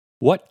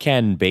What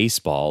can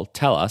baseball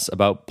tell us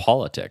about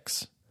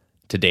politics?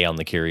 Today on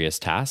The Curious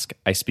Task,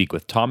 I speak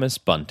with Thomas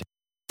Bunting.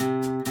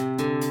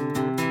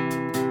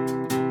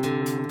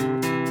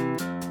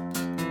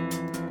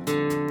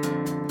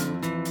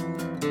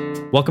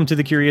 Welcome to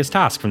The Curious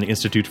Task from the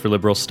Institute for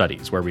Liberal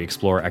Studies, where we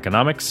explore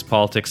economics,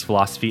 politics,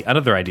 philosophy, and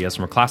other ideas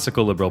from a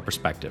classical liberal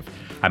perspective.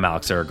 I'm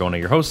Alex Aragona,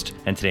 your host,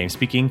 and today I'm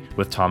speaking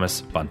with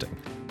Thomas Bunting.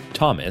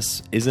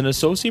 Thomas is an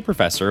associate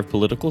professor of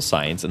political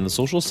science in the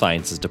social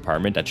sciences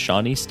department at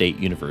Shawnee State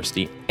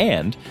University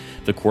and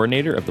the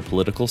coordinator of the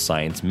political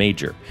science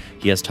major.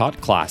 He has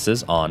taught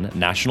classes on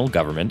national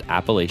government,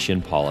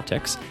 Appalachian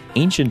politics,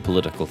 ancient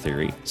political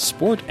theory,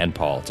 sport and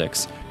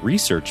politics,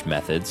 research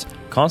methods,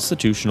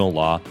 constitutional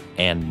law,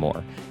 and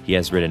more. He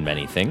has written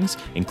many things,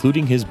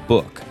 including his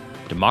book,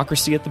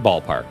 Democracy at the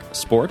Ballpark: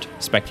 Sport,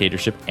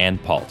 Spectatorship,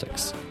 and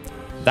Politics.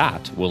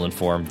 That will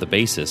inform the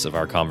basis of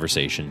our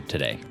conversation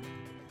today.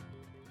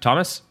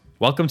 Thomas,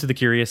 welcome to The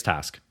Curious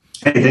Task.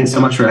 Hey, thanks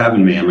so much for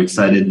having me. I'm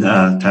excited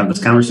to have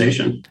this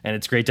conversation. And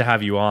it's great to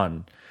have you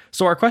on.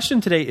 So our question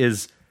today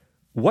is,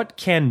 what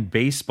can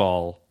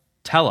baseball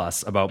tell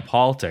us about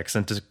politics?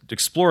 And to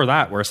explore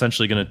that, we're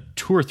essentially going to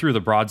tour through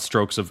the broad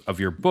strokes of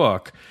your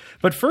book.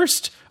 But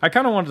first, I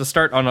kind of wanted to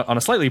start on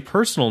a slightly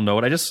personal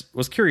note. I just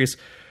was curious,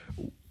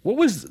 what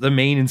was the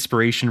main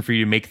inspiration for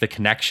you to make the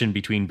connection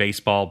between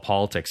baseball and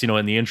politics? You know,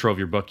 in the intro of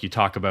your book, you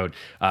talk about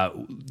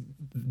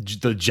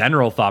the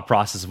general thought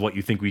process of what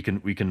you think we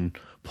can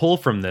pull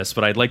from this,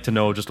 but I'd like to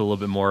know just a little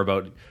bit more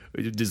about,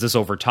 is this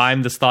over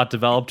time this thought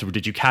developed? Or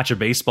did you catch a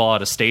baseball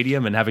at a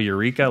stadium and have a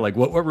eureka? Like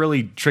what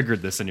really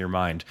triggered this in your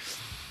mind?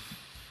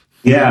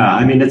 Yeah,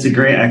 I mean, it's a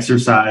great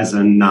exercise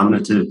in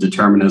nominative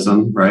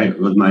determinism, right?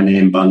 With my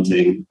name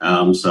Bunting.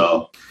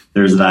 So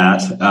there's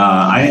that.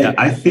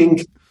 I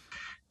think,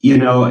 you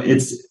know,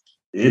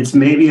 it's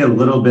maybe a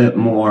little bit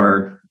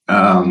more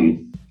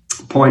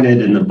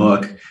pointed in the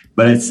book,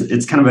 but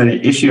it's kind of an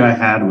issue I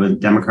had with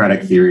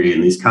democratic theory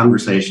and these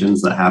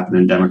conversations that happen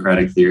in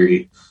democratic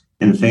theory,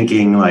 and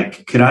thinking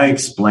like, could I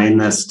explain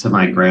this to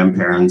my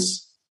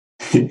grandparents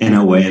in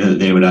a way that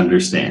they would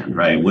understand,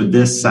 right? Would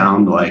this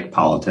sound like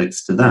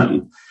politics to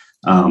them?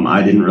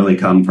 I didn't really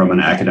come from an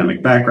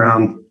academic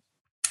background.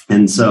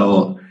 And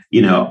so,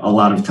 you know, a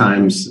lot of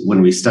times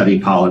when we study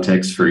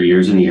politics for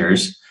years and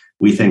years,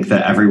 we think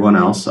that everyone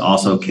else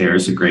also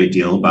cares a great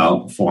deal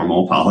about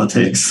formal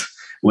politics,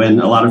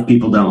 when a lot of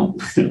people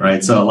don't,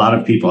 right? So a lot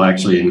of people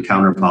actually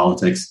encounter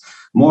politics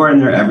more in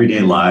their everyday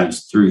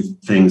lives through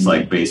things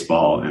like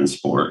baseball and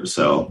sport.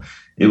 So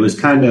it was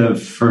kind of,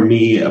 for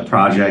me, a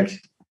project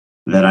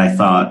that I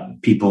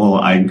thought people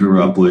I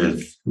grew up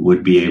with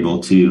would be able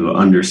to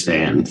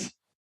understand.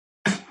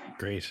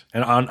 Great.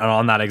 And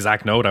on that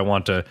exact note, I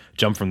want to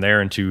jump from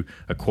there into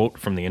a quote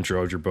from the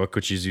intro of your book,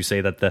 which is, you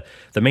say that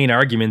the main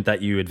argument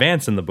that you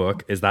advance in the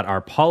book is that our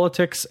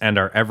politics and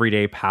our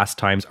everyday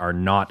pastimes are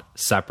not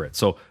separate.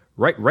 So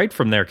right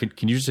from there,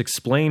 can you just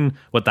explain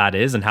what that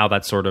is and how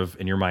that sort of,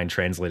 in your mind,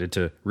 translated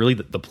to really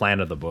the plan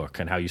of the book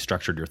and how you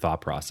structured your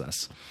thought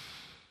process?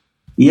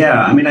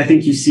 Yeah, I mean, I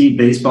think you see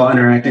baseball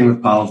interacting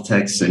with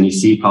politics and you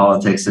see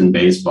politics in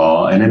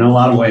baseball. And in a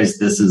lot of ways,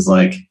 this is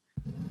like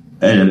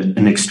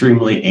an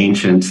extremely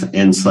ancient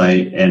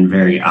insight and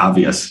very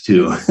obvious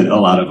to a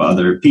lot of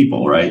other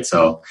people, right?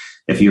 So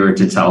if you were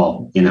to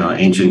tell, you know,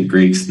 ancient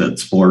Greeks that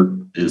sport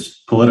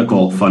is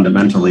political,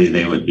 fundamentally,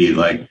 they would be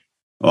like,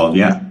 well,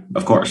 yeah,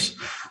 of course.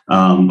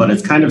 But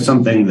it's kind of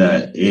something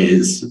that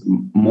is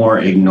more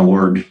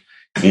ignored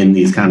in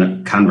these kind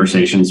of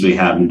conversations we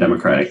have in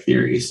democratic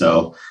theory.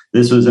 So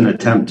this was an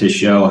attempt to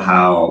show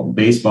how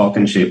baseball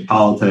can shape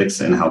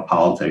politics and how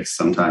politics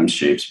sometimes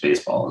shapes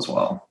baseball as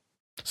well.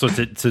 So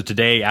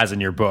today, as in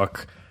your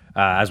book,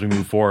 as we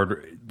move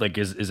forward, like,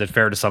 is it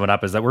fair to sum it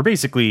up as that we're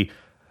basically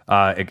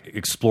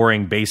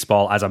exploring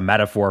baseball as a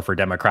metaphor for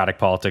democratic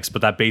politics,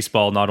 but that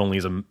baseball not only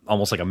is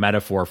almost like a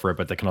metaphor for it,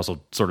 but that can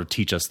also sort of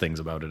teach us things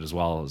about it as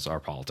well as our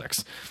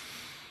politics?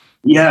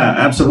 Yeah,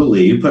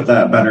 absolutely. You put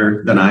that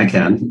better than I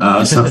can.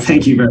 So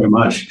thank you very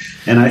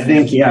much. And I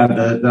think, yeah,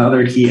 the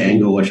other key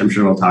angle, which I'm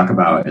sure we'll talk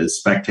about, is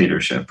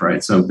spectatorship,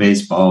 right? So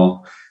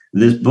baseball,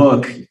 this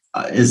book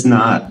is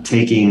not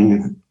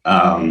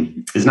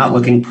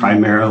looking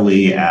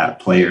primarily at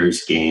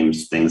players,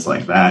 games, things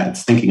like that.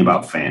 It's thinking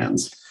about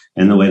fans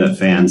and the way that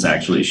fans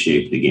actually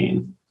shape the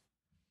game.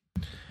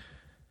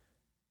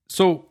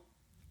 So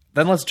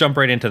then let's jump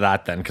right into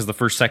that then, because the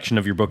first section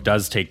of your book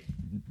does take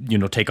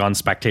on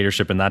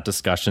spectatorship in that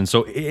discussion.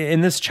 So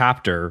in this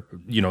chapter,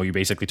 you know, you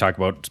basically talk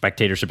about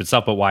spectatorship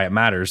itself, but why it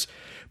matters.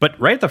 But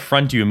right at the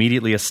front, you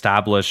immediately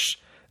establish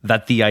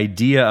that the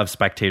idea of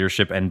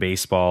spectatorship and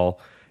baseball,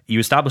 you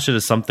establish it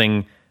as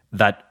something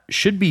that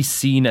should be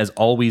seen as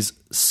always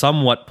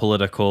somewhat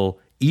political,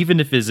 even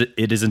if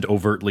it isn't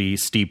overtly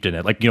steeped in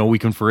it. Like, you know, we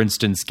can, for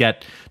instance,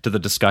 get to the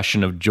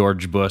discussion of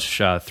George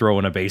Bush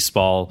throwing a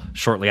baseball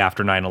shortly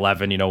after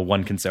 9/11. You know,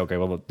 one can say, okay,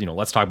 well, you know,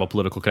 let's talk about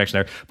political connection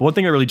there. But one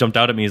thing that really jumped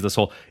out at me is this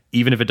whole,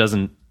 even if it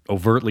doesn't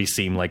overtly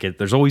seem like it,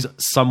 there's always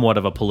somewhat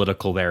of a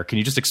political there. Can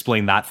you just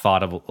explain that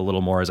thought a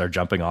little more as our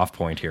jumping off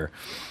point here?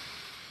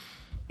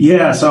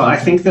 Yeah, so I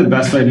think the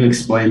best way to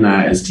explain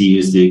that is to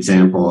use the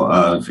example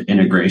of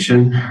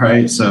integration,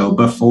 right? So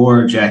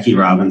before Jackie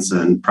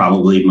Robinson,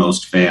 probably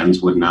most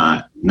fans would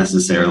not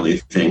necessarily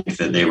think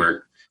that they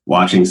were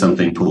watching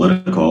something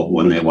political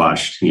when they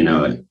watched,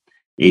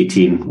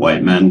 18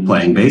 white men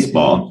playing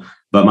baseball.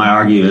 But my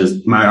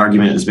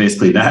argument is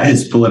basically that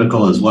is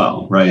political as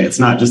well, right? It's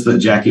not just that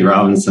Jackie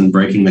Robinson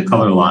breaking the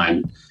color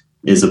line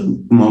is a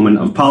moment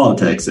of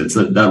politics. It's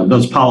that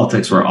those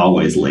politics were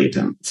always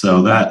latent.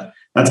 So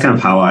that's kind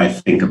of how I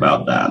think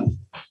about that.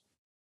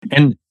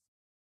 And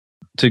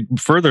to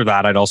further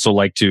that, I'd also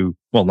like to,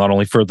 well, not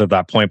only further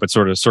that point, but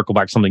sort of circle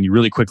back to something you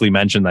really quickly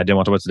mentioned that I didn't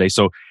want to talk about today.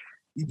 So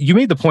you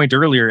made the point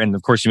earlier, and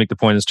of course you make the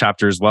point in this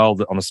chapter as well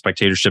on the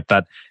spectatorship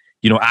that,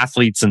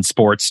 athletes and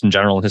sports in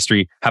general in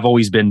history have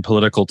always been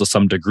political to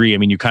some degree. I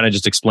mean, you kind of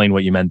just explained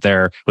what you meant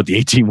there with the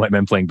 18 white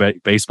men playing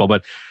baseball,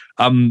 but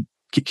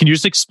can you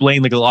just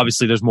explain, like,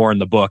 obviously there's more in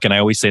the book, and I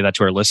always say that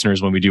to our listeners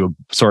when we do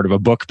a sort of a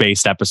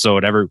book-based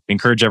episode.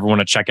 Encourage everyone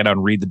to check it out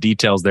and read the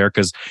details there,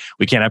 because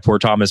we can't have poor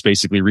Thomas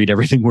basically read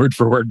everything word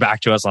for word back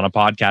to us on a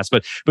podcast.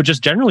 But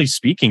just generally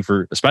speaking,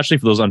 especially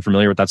for those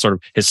unfamiliar with that sort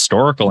of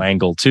historical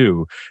angle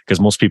too, because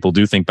most people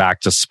do think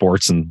back to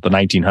sports in the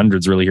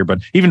 1900s really here.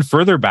 But even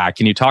further back,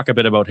 can you talk a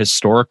bit about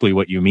historically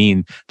what you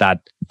mean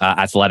that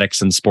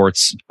athletics and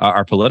sports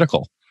are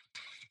political?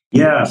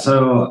 Yeah,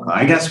 so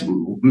I guess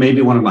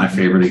maybe one of my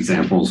favorite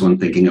examples when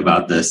thinking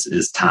about this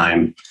is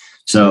time.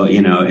 So,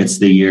 it's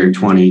the year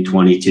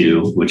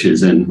 2022, which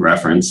is in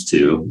reference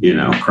to,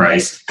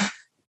 Christ.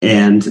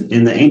 And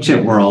in the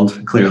ancient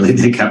world, clearly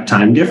they kept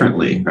time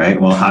differently,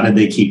 right? Well, how did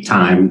they keep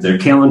time? Their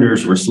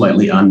calendars were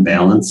slightly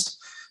unbalanced.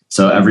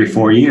 So every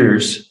 4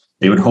 years,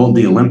 they would hold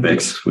the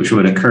Olympics, which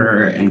would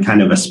occur in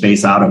kind of a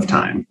space out of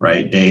time,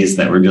 right? Days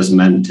that were just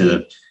meant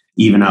to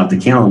even out the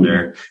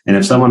calendar. And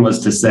if someone was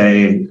to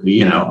say,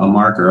 a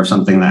marker of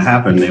something that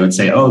happened, they would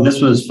say, oh,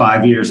 this was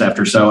 5 years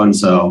after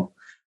so-and-so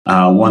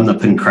won the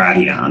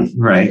Pancration,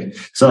 right?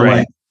 So right.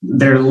 Like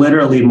they're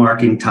literally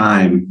marking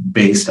time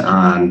based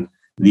on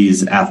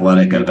these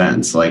athletic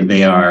events. Like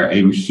they are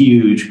a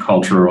huge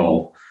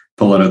cultural,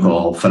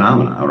 political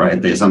phenomena,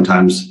 right? They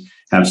sometimes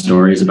have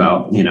stories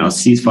about,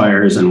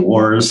 ceasefires and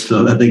wars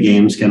so that the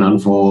games can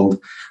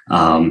unfold.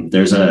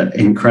 There's an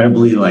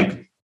incredibly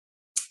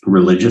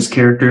religious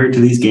character to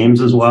these games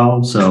as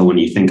well. So when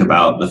you think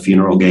about the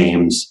funeral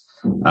games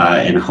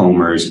in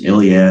Homer's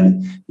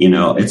Iliad,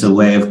 it's a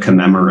way of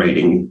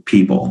commemorating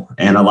people.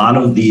 And a lot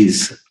of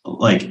these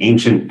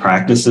ancient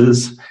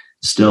practices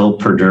still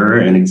perdure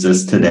and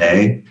exist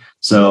today.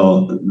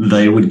 So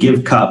they would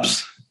give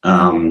cups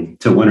to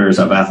winners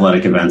of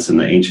athletic events in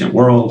the ancient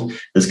world.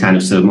 This kind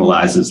of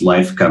symbolizes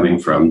life coming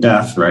from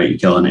death, right? You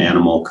kill an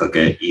animal, cook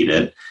it, eat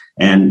it.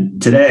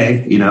 And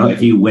today,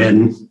 if you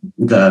win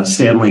the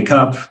Stanley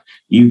Cup,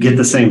 you get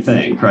the same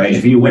thing, right?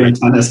 If you win a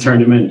tennis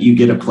tournament, you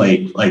get a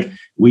plate. Like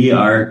we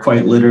are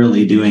quite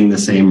literally doing the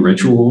same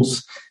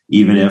rituals,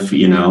 even if,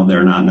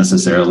 they're not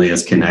necessarily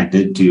as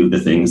connected to the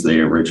things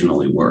they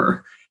originally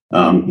were.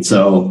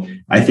 So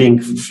I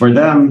think for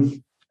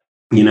them,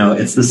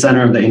 it's the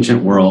center of the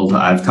ancient world.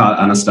 I've taught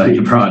on a study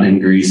abroad in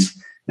Greece,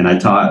 and I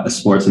taught a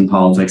sports and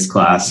politics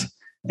class.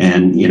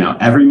 And,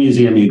 every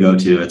museum you go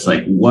to, it's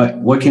like,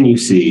 what can you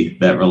see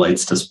that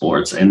relates to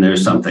sports? And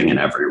there's something in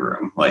every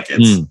room.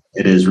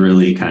 It is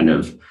really kind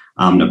of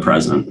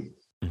omnipresent.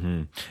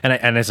 Mm-hmm.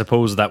 And I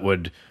suppose that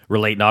would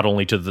relate not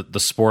only to the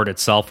sport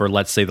itself, or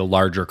let's say the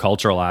larger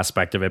cultural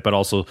aspect of it, but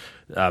also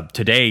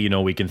today,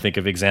 we can think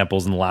of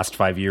examples in the last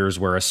 5 years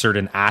where a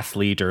certain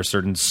athlete or a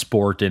certain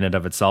sport in and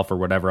of itself or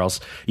whatever else,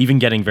 even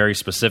getting very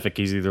specific,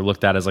 is either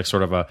looked at as like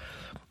sort of a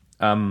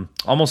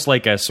almost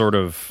like a sort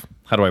of,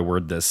 how do I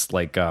word this?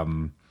 Like a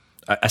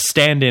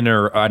stand-in,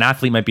 or an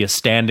athlete might be a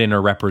stand-in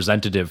or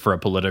representative for a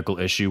political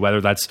issue, whether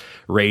that's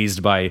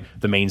raised by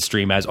the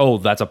mainstream as, oh,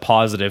 that's a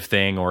positive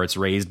thing, or it's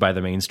raised by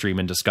the mainstream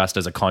and discussed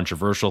as a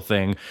controversial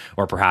thing,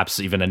 or perhaps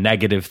even a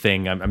negative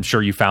thing. I'm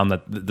sure you found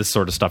that this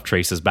sort of stuff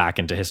traces back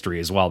into history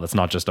as well. That's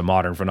not just a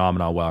modern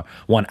phenomenon where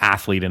one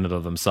athlete in and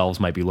of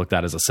themselves might be looked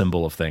at as a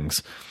symbol of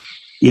things.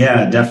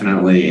 Yeah,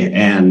 definitely.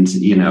 And,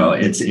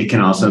 it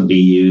can also be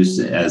used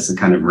as a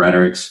kind of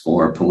rhetorics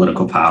for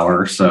political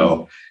power.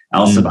 So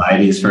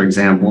Alcibiades, for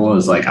example,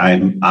 is like,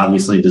 I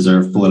obviously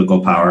deserve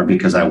political power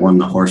because I won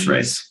the horse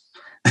race.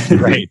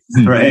 Right.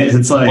 Right.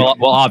 It's like,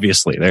 well,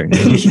 obviously there.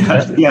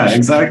 yeah,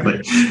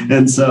 exactly.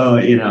 And so,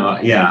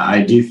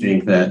 I do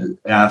think that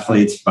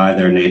athletes by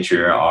their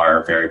nature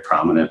are very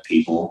prominent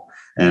people.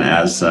 And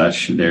as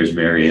such, there's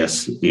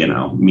various,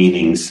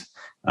 meanings,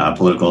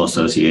 political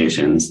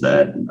associations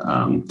that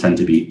tend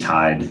to be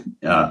tied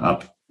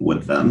up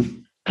with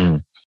them.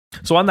 Mm.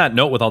 So on that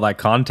note, with all that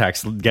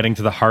context, getting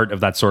to the heart of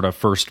that sort of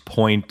first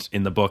point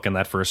in the book and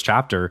that first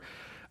chapter,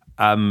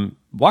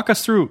 walk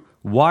us through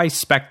why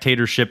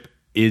spectatorship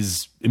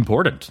is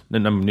important.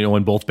 And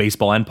in both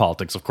baseball and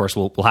politics, of course,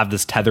 we'll have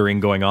this tethering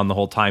going on the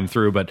whole time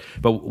through, but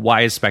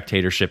why is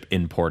spectatorship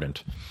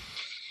important?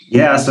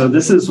 Yeah, so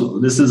this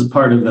is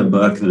part of the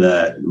book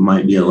that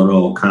might be a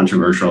little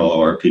controversial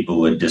or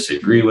people would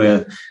disagree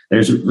with.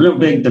 There's real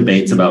big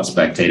debates about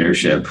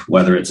spectatorship,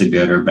 whether it's a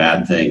good or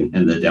bad thing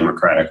in the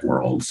democratic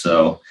world.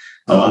 So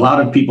a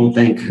lot of people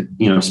think,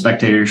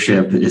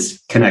 spectatorship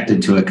is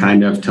connected to a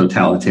kind of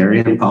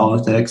totalitarian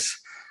politics.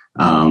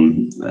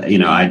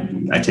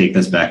 I take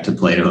this back to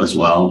Plato as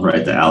well,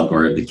 right? The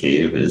allegory of the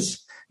cave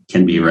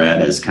can be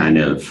read as kind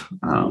of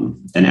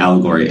an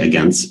allegory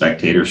against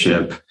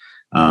spectatorship.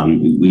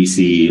 We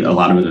see a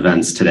lot of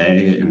events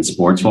today in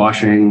sports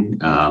washing.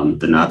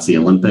 The Nazi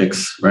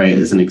Olympics, right,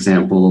 is an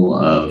example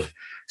of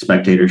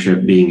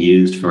spectatorship being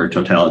used for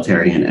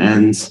totalitarian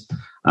ends.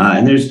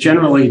 And there's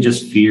generally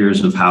just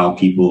fears of how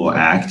people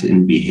act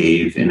and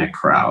behave in a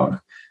crowd.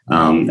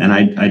 And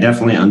I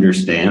definitely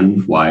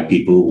understand why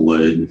people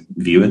would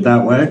view it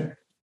that way.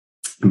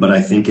 But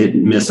I think it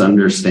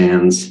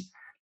misunderstands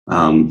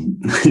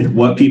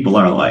what people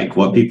are like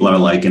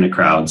in a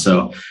crowd.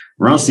 So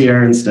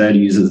Rancière instead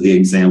uses the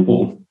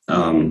example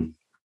of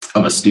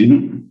a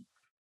student.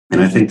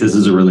 And I think this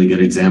is a really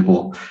good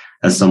example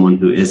as someone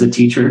who is a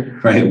teacher,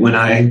 right? When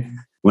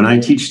I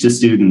teach to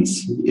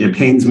students, it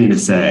pains me to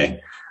say,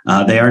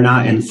 they are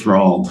not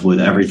enthralled with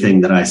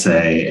everything that I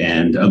say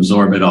and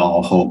absorb it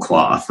all whole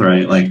cloth,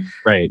 right?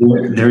 Right.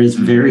 There is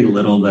very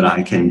little that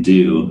I can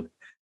do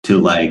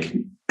to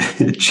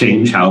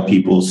change how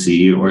people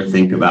see or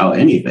think about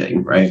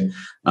anything, right?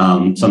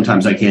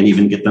 Sometimes I can't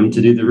even get them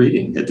to do the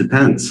reading. It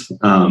depends.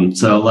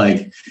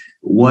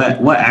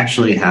 What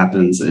actually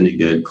happens in a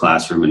good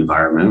classroom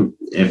environment,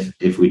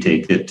 if we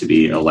take it to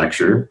be a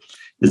lecture,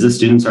 is the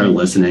students are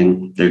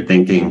listening, they're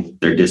thinking,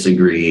 they're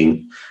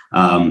disagreeing,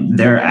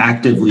 they're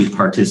actively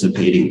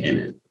participating in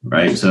it,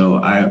 right? So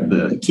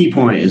the key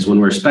point is when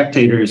we're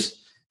spectators,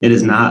 it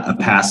is not a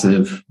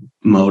passive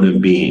mode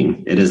of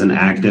being. It is an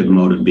active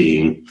mode of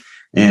being.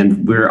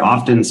 And we're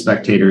often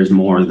spectators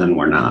more than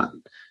we're not.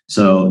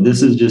 So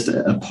this is just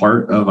a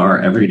part of our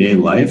everyday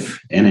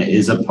life, and it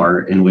is a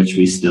part in which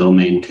we still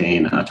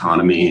maintain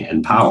autonomy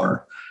and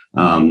power.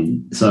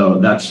 So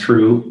that's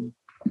true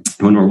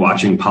when we're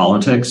watching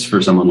politics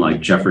for someone like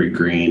Jeffrey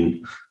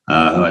Green,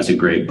 who has a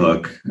great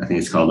book. I think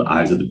it's called The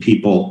Eyes of the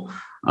People.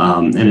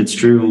 And it's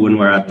true when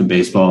we're at the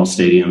baseball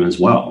stadium as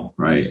well,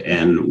 right?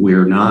 And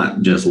we're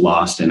not just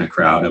lost in a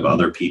crowd of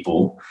other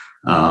people.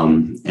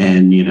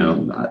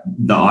 The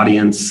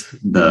audience,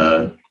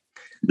 the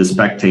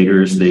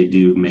spectators, they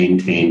do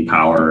maintain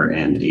power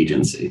and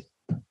agency.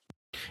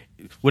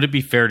 Would it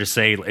be fair to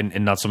say,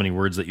 in not so many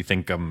words, that you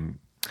think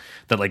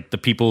that the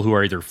people who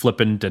are either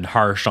flippant and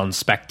harsh on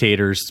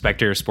spectator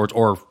sports,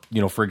 or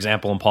for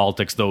example in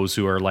politics, those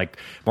who are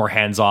more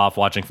hands off,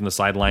 watching from the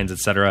sidelines,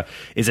 etc.,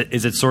 is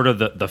it sort of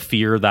the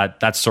fear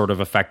that that's sort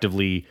of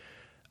effectively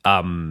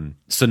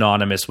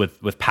synonymous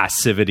with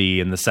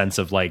passivity, in the sense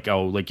of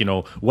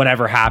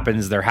whatever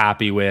happens they're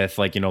happy with,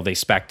 they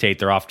spectate,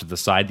 they're off to the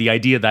side, the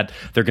idea that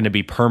they're going to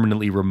be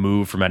permanently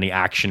removed from any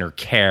action or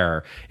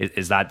care?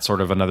 Is that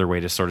sort of another way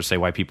to sort of say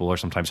why people are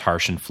sometimes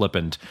harsh and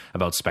flippant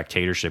about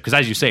spectatorship? Because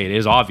as you say, it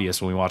is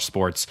obvious when we watch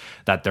sports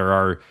that there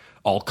are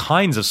all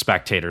kinds of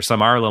spectators.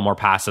 Some are a little more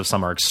passive,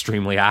 some are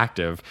extremely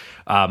active.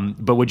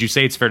 But would you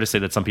say it's fair to say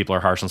that some people are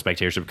harsh on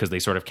spectatorship because they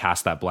sort of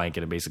cast that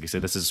blanket and basically say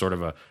this is sort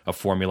of a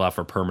formula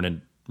for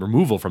permanent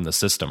removal from the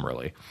system,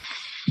 really?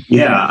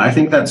 Yeah, I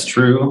think that's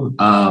true.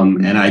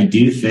 And I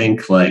do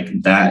think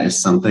that is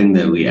something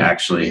that we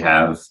actually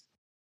have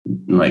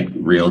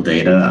real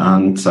data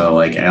on.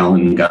 So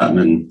Alan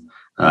Gutman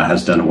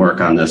has done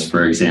work on this,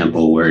 for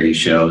example, where he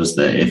shows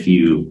that if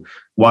you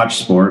watch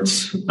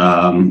sports,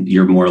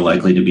 you're more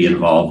likely to be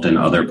involved in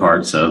other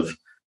parts of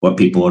what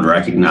people would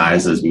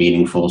recognize as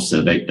meaningful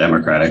civic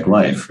democratic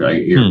life,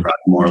 right? You're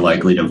probably more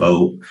likely to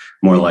vote,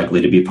 more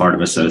likely to be part of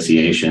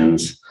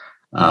associations.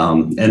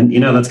 And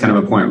that's kind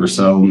of a point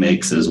Rousseau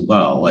makes as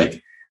well.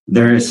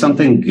 There is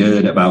something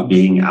good about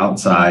being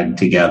outside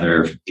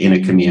together in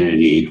a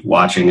community,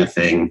 watching a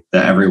thing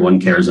that everyone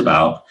cares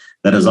about,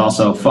 that is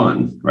also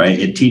fun, right?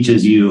 It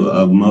teaches you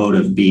a mode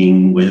of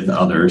being with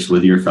others,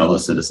 with your fellow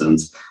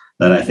citizens,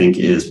 that I think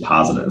is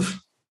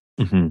positive.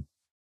 Mm-hmm.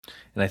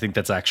 And I think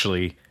that's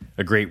actually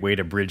a great way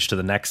to bridge to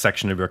the next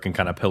section of your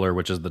kind of pillar,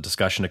 which is the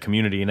discussion of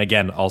community. And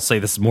again, I'll say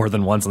this more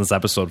than once in this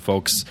episode,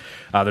 folks.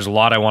 There's a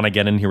lot I want to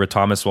get in here with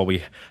Thomas while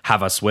we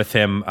have us with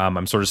him.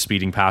 I'm sort of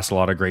speeding past a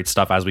lot of great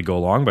stuff as we go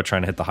along, but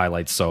trying to hit the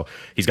highlights. So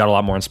he's got a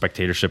lot more on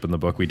spectatorship in the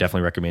book. We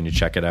definitely recommend you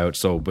check it out.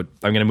 But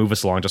I'm going to move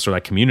us along to sort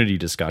of that community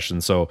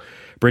discussion. So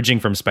bridging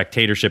from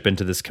spectatorship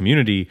into this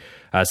community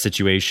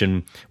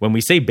situation, when we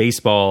say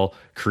baseball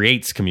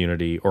creates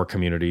community or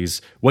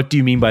communities, what do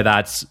you mean by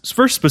that?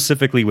 First,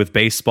 specifically with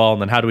baseball,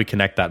 and then how do we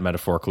connect that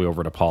metaphorically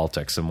over to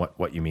politics and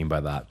what you mean by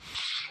that?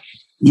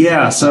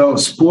 Yeah, so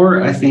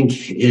sport, I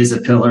think, is a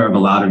pillar of a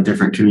lot of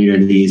different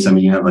communities. I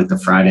mean, you have the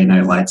Friday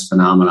Night Lights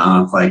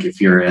phenomenon.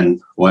 If you're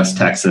in West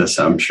Texas,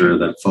 I'm sure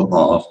that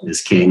football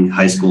is king,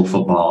 high school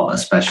football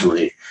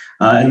especially.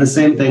 And the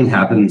same thing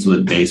happens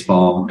with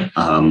baseball.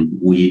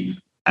 We,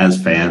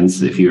 as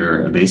fans, if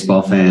you're a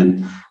baseball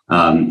fan,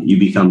 you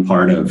become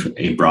part of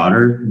a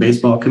broader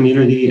baseball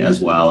community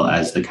as well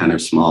as the kind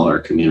of smaller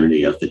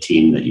community of the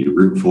team that you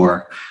root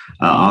for.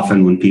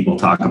 Often when people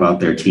talk about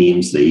their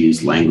teams, they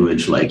use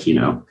language like,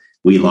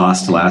 we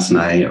lost last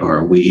night,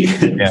 or we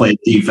played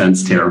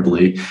defense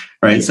terribly,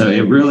 right? So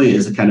it really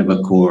is a kind of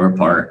a core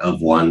part of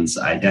one's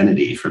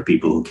identity for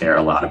people who care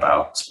a lot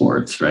about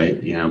sports,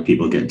 right?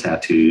 People get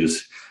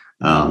tattoos.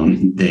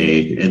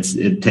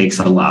 It takes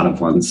a lot of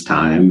one's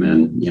time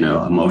and,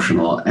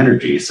 emotional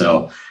energy.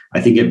 So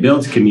I think it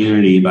builds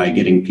community by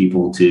getting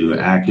people to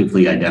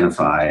actively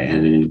identify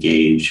and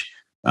engage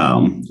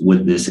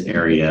with this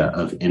area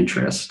of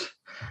interest.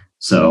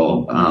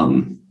 So,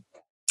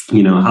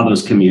 how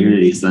those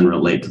communities then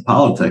relate to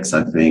politics,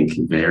 I think,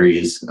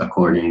 varies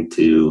according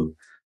to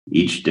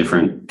each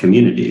different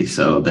community.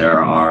 So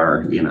there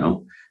are,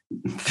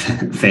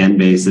 fan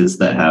bases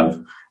that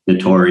have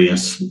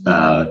notorious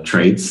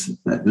traits.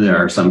 There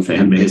are some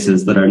fan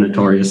bases that are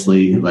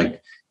notoriously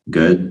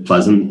good,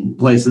 pleasant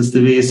places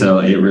to be. So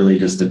it really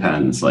just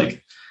depends.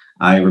 Like,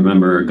 I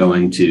remember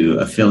going to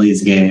a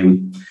Phillies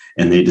game,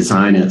 and they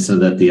design it so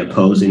that the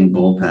opposing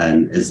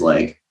bullpen is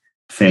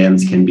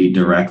fans can be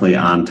directly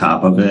on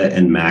top of it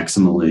and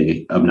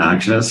maximally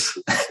obnoxious.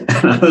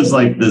 And I was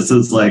like,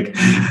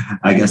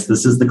 I guess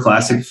this is the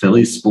classic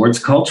Philly sports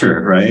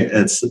culture, right?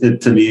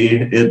 To me,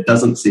 it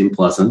doesn't seem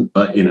pleasant,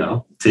 but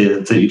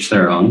to each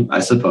their own, I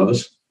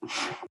suppose.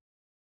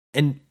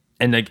 And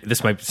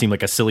this might seem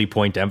like a silly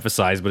point to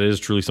emphasize, but it is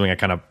truly something I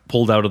kind of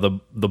pulled out of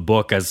the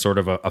book as sort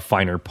of a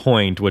finer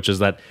point, which is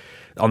that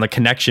on the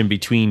connection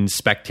between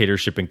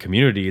spectatorship and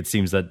community, it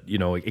seems that,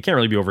 it can't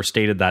really be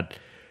overstated that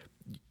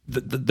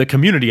the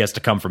community has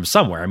to come from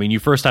somewhere. I mean, you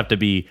first have to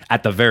be,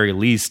 at the very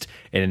least,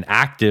 an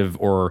active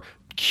or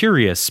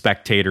curious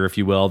spectator, if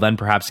you will, then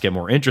perhaps get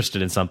more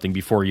interested in something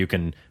before you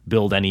can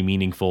build any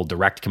meaningful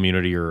direct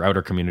community or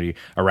outer community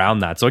around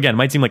that. So again, it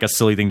might seem like a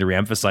silly thing to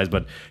reemphasize,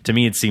 but to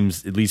me, it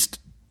seems at least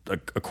a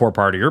core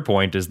part of your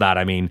point is that,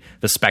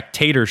 the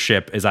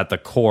spectatorship is at the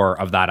core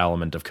of that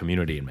element of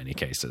community in many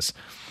cases.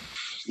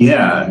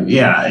 Yeah.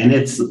 And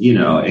it's,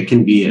 it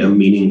can be a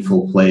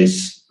meaningful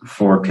place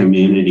for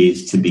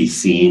communities to be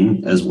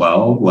seen as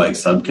well, like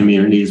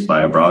sub-communities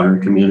by a broader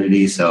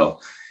community. So,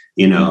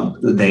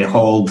 they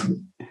hold,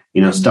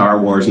 Star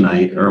Wars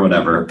night or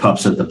whatever,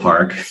 pups at the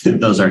park.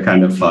 Those are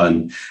kind of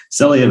fun,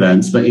 silly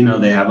events, but, they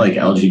have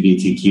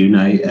LGBTQ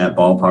night at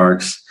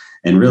ballparks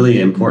and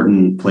really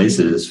important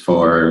places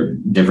for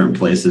different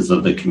places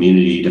of the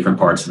community, different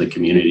parts of the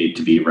community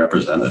to be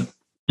represented.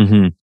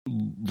 Mm-hmm.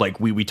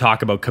 We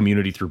talk about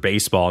community through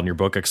baseball, and your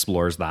book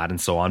explores that and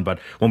so on. But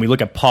when we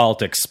look at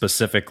politics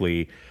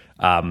specifically,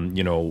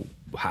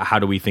 how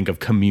do we think of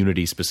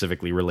community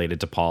specifically related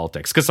to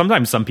politics? Because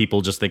sometimes some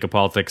people just think of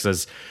politics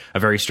as a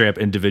very straight up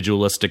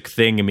individualistic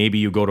thing, and maybe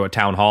you go to a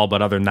town hall,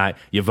 but other than that,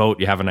 you vote,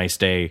 you have a nice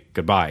day,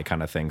 goodbye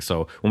kind of thing.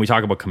 So when we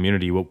talk about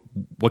community,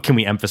 what can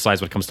we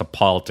emphasize when it comes to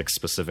politics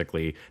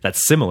specifically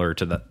that's similar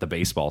to the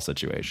baseball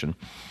situation?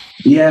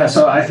 Yeah,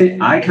 so I think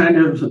I kind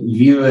of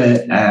view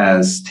it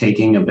as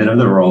taking a bit of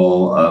the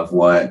role of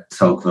what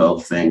Tocqueville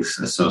thinks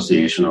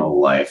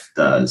associational life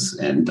does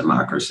in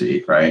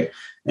democracy, right?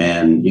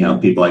 And,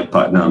 people like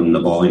Putnam, the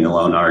bowling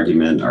alone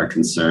argument, are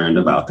concerned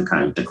about the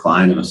kind of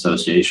decline of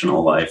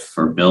associational life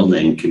for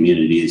building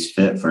communities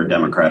fit for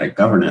democratic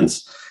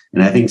governance.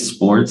 And I think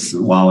sports,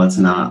 while it's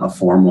not a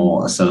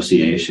formal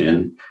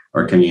association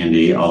or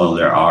community, although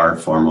there are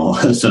formal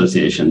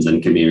associations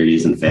and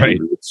communities and fan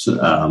groups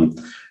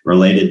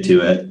related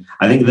to it,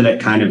 I think that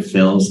it kind of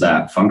fills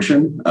that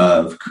function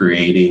of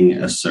creating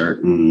a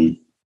certain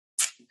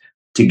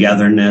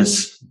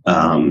togetherness,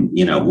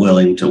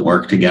 willing to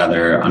work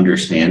together,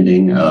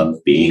 understanding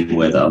of being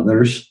with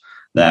others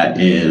that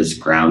is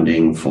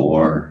grounding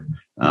for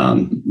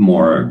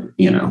more,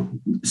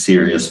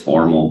 serious,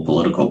 formal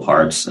political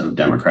parts of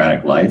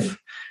democratic life.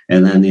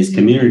 And then these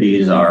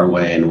communities are a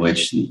way in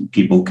which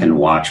people can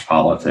watch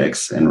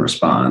politics and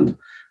respond.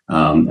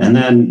 And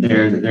then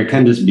there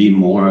can just be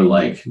more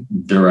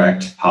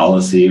direct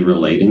policy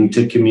relating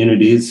to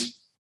communities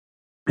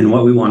and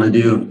what we want to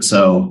do.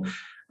 So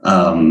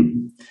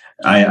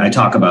I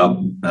talk about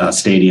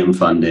stadium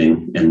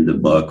funding in the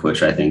book,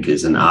 which I think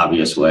is an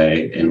obvious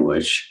way in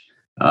which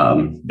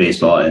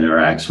baseball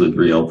interacts with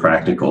real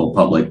practical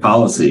public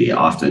policy.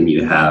 Often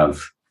you have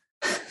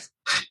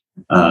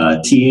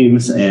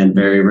teams and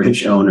very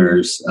rich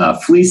owners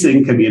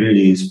fleecing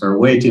communities for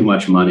way too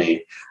much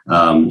money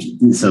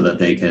so that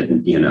they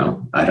can,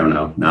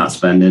 not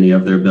spend any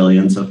of their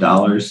billions of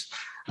dollars.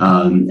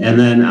 And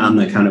then on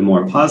the kind of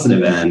more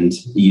positive end,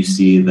 you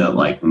see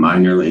that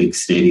minor league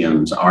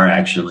stadiums are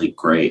actually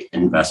great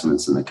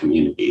investments in the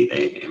community.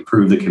 They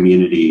improve the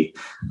community,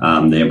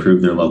 they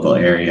improve their local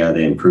area,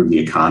 they improve the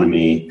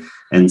economy.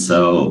 And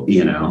so,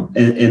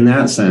 in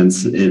that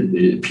sense,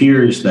 it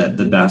appears that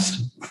the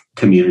best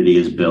community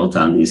is built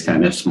on these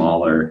kind of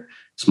smaller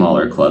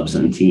clubs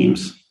and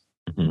teams.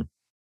 Mm-hmm.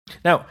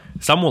 Now,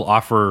 some will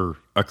offer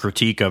a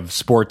critique of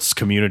sports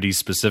communities,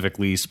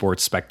 specifically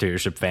sports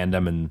spectatorship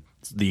fandom, and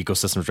the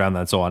ecosystems around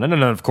that and so on. And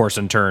then, of course,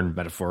 in turn,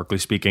 metaphorically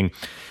speaking,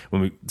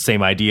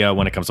 same idea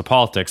when it comes to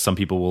politics, some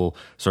people will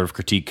sort of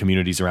critique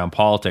communities around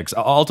politics,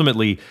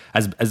 ultimately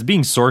as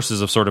being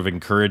sources of sort of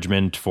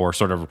encouragement for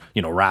sort of,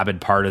 rabid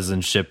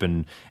partisanship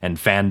and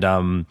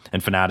fandom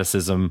and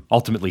fanaticism,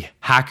 ultimately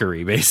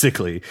hackery,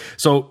 basically.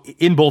 So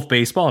in both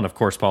baseball and, of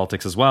course,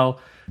 politics as well,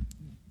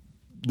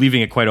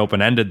 leaving it quite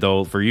open-ended,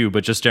 though, for you,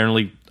 but just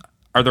generally,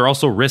 are there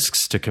also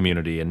risks to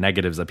community and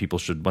negatives that people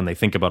should, when they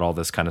think about all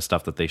this kind of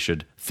stuff, that they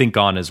should think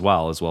on as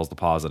well as the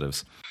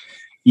positives?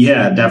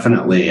 Yeah,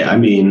 definitely. I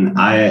mean,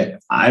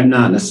 I'm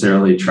not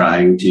necessarily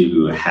trying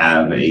to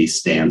have a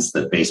stance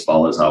that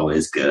baseball is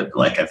always good.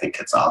 Like, I think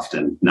it's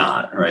often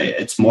not, right?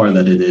 It's more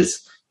that it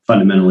is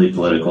fundamentally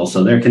political.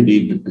 So there can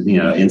be,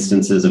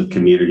 instances of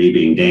community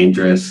being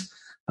dangerous.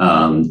 There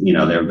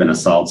have been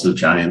assaults of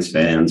Giants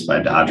fans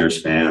by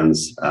Dodgers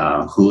fans,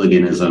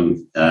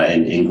 hooliganism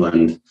in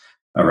England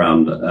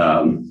around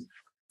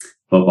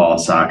football,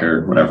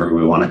 soccer, whatever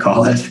we want to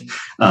call it.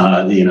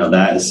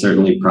 That is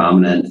certainly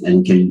prominent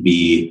and can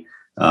be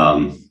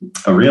a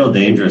real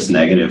dangerous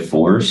negative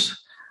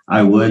force.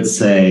 I would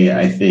say,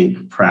 I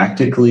think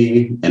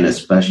practically, and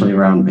especially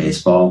around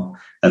baseball,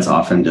 that's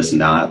often just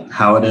not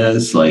how it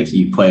is. Like,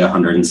 you play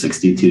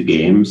 162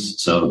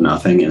 games, so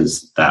nothing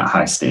is that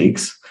high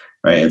stakes,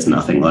 right? It's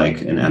nothing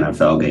like an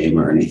NFL game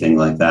or anything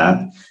like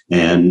that.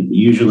 And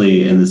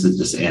usually, and this is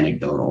just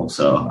anecdotal,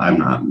 so I'm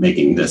not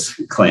making this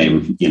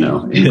claim,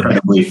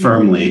 incredibly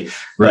firmly.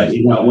 But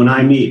when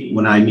I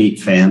meet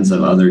fans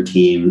of other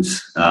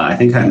teams, I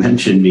think I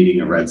mentioned meeting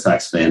a Red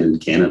Sox fan in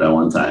Canada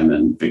one time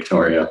in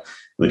Victoria,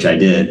 which I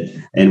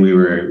did, and we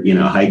were,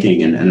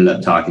 hiking and ended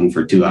up talking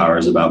for 2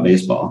 hours about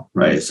baseball,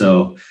 right?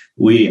 So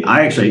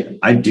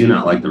I do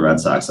not like the Red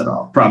Sox at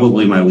all.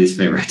 Probably my least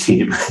favorite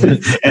team.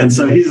 And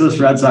so he's this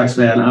Red Sox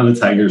fan. I'm a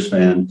Tigers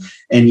fan.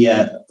 And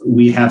yet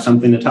we have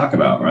something to talk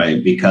about,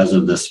 right? Because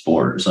of the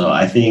sport. So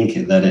I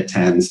think that it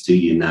tends to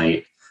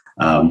unite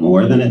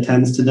more than it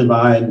tends to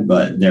divide,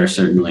 but there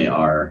certainly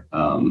are,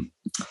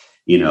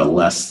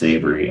 less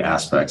savory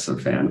aspects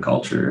of fan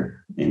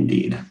culture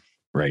indeed.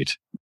 Right.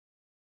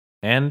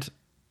 And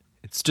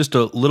it's just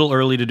a little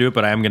early to do it,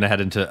 but I am going to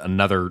head into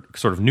another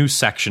sort of new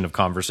section of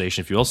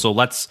conversation, if you will. So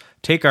let's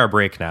take our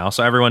break now.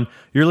 So everyone,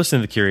 you're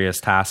listening to The Curious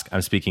Task.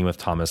 I'm speaking with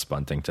Thomas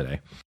Bunting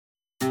today.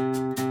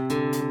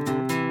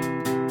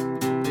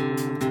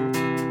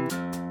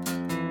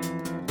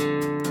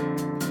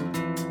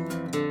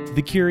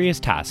 The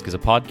Curious Task is a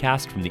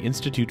podcast from the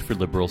Institute for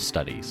Liberal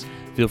Studies.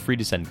 Feel free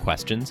to send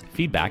questions,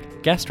 feedback,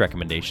 guest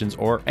recommendations,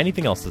 or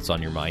anything else that's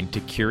on your mind to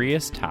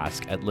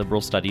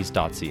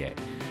curioustask@liberalstudies.ca.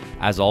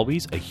 As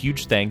always, a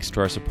huge thanks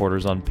to our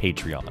supporters on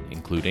Patreon,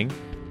 including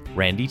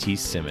Randy T.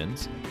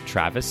 Simmons,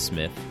 Travis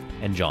Smith,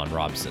 and John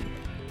Robson.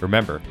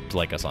 Remember to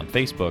like us on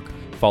Facebook,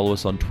 follow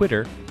us on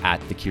Twitter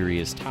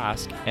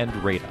 @TheCuriousTask, and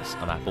rate us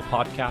on Apple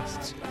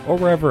Podcasts or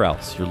wherever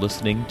else you're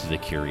listening to The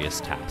Curious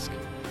Task.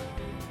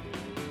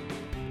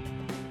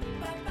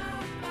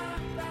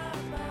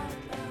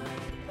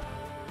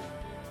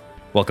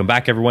 Welcome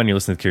back, everyone. You're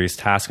listening to The Curious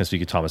Task. I'm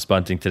speaking to Thomas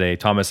Bunting today.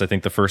 Thomas, I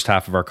think the first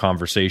half of our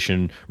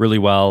conversation really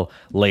well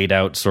laid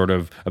out sort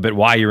of a bit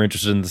why you're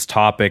interested in this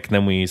topic. And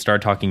then we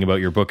started talking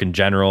about your book in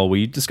general.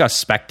 We discussed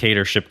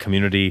spectatorship,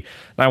 community.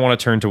 And I want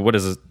to turn to what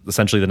is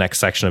essentially the next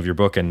section of your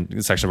book and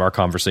the section of our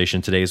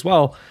conversation today as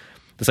well.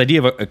 This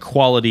idea of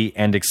equality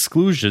and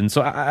exclusion.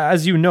 So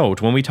as you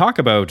note, when we talk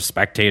about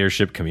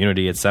spectatorship,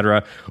 community,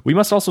 etc., we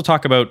must also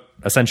talk about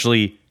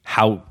essentially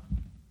how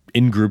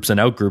in-groups and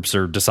out-groups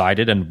are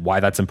decided and why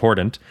that's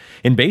important.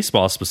 In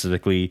baseball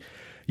specifically,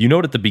 you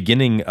note at the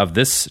beginning of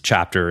this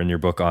chapter in your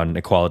book on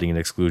equality and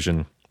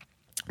exclusion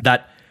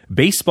that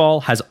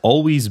baseball has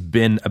always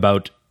been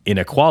about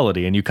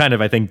inequality. And you kind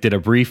of, I think, did a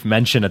brief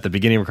mention at the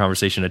beginning of our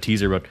conversation, a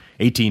teaser about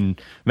 18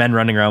 men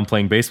running around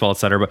playing baseball, et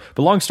cetera.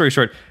 But long story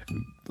short,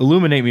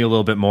 illuminate me a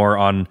little bit more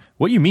on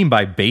what you mean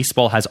by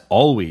baseball has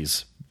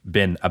always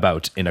been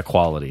about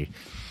inequality.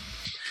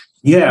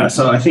 Yeah,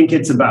 so I think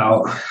it's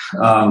about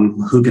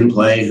who can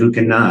play, who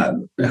cannot,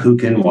 who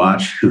can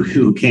watch,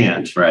 who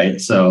can't, right?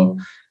 So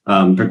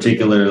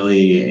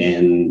particularly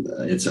in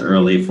its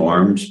early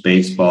forms,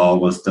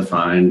 baseball was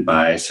defined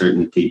by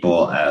certain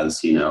people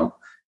as,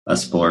 a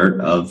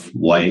sport of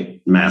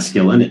white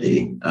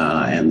masculinity.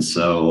 And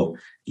so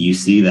you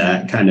see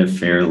that kind of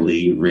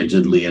fairly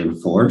rigidly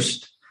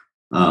enforced.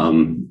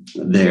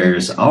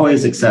 There's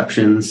always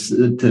exceptions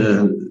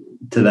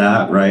to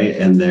that, right?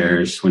 And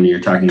when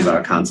you're talking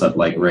about a concept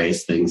like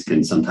race, things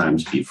can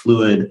sometimes be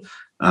fluid.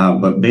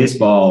 But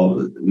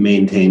baseball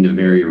maintained a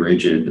very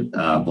rigid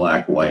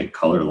black-white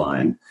color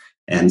line.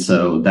 And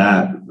so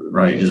that,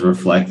 right, is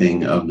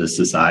reflecting of the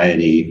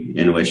society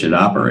in which it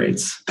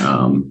operates.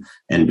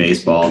 And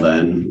baseball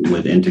then,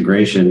 with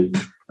integration,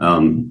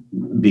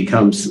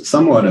 becomes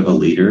somewhat of a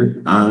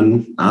leader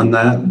on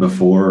that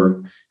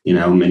before,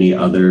 many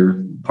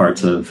other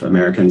parts of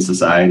American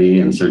society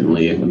and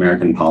certainly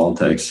American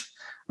politics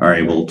are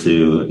able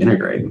to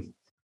integrate.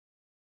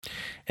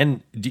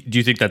 And do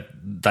you think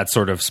that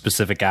sort of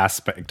specific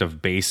aspect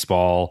of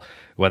baseball,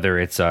 whether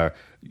it's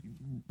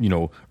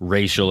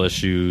racial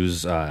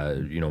issues,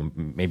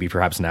 maybe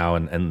perhaps now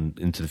and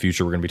into the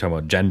future, we're going to be talking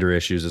about gender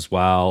issues as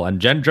well. And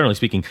generally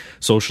speaking,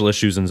 social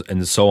issues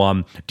and so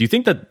on. Do you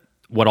think that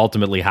what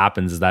ultimately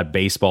happens is that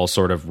baseball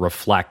sort of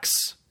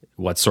reflects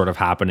what's sort of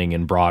happening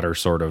in broader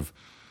sort of,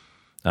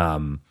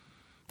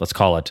 let's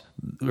call it,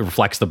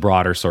 reflects the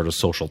broader sort of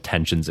social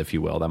tensions, if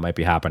you will, that might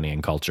be happening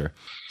in culture?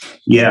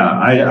 Yeah,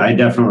 I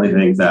definitely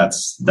think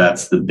that's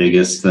the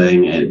biggest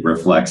thing. It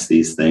reflects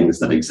these things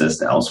that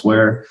exist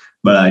elsewhere.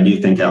 But I do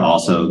think it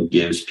also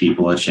gives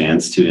people a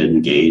chance to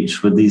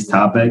engage with these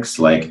topics.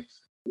 Like,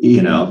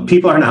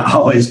 people are not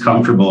always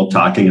comfortable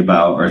talking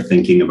about or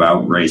thinking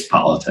about race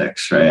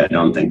politics, right? I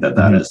don't think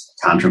that is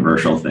a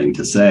controversial thing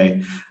to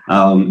say.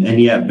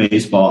 And yet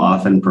baseball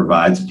often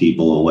provides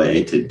people a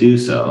way to do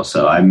so.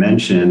 So I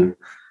mentioned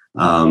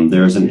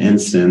there was an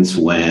instance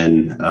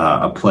when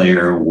a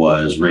player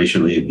was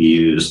racially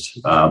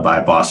abused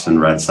by Boston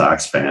Red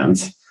Sox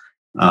fans.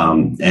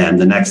 And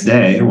the next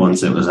day,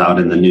 once it was out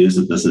in the news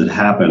that this had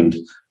happened,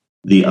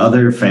 the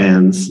other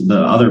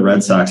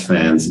Red Sox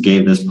fans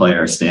gave this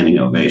player a standing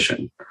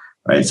ovation,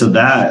 right? So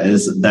that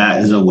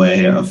is a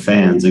way of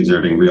fans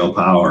exerting real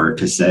power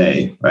to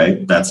say,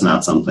 right, that's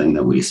not something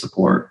that we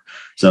support.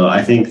 So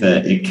I think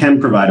that it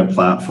can provide a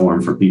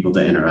platform for people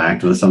to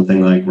interact with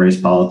something like race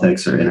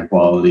politics or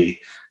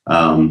inequality.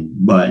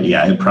 But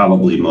yeah, it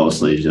probably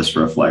mostly just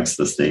reflects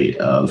the state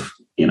of,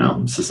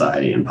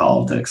 society and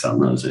politics on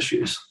those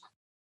issues.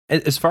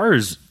 As far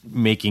as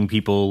making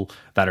people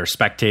that are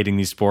spectating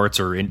these sports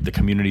or in the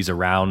communities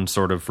around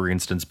sort of, for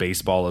instance,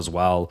 baseball as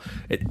well,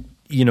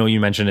 you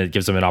mentioned it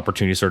gives them an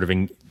opportunity to sort of,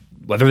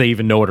 whether they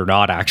even know it or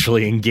not,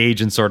 actually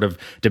engage in sort of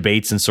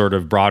debates and sort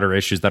of broader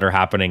issues that are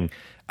happening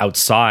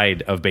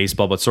outside of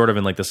baseball, but sort of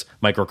in like this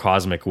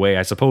microcosmic way.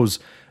 I suppose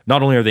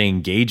not only are they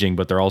engaging,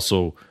 but they're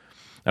also,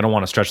 I don't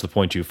want to stretch the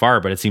point too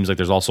far, but it seems like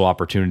there's also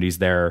opportunities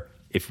there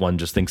if one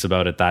just thinks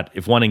about it, that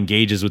if one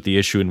engages with the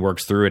issue and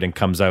works through it and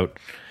comes out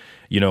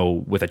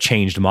with a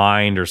changed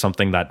mind or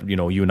something that,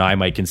 you and I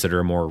might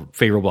consider a more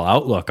favorable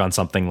outlook on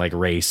something like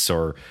race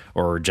or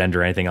gender,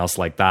 or anything else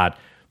like that,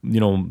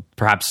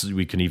 perhaps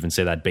we can even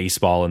say that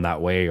baseball in that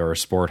way, or a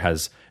sport,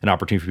 has an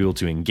opportunity for people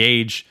to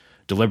engage,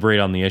 deliberate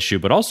on the issue,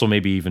 but also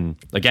maybe even,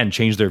 again,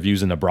 change their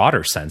views in a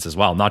broader sense as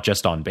well, not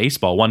just on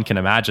baseball. One can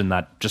imagine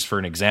that, just for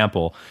an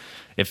example,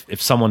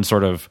 if someone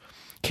sort of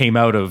came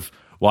out of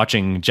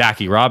watching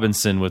Jackie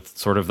Robinson with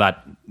sort of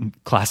that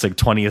classic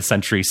 20th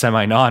century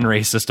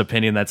semi-non-racist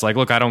opinion that's like,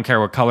 look, I don't care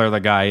what color the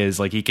guy is,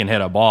 like, he can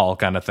hit a ball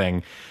kind of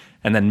thing.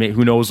 And then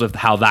who knows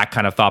how that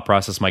kind of thought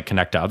process might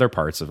connect to other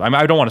parts of,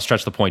 I don't want to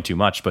stretch the point too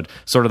much, but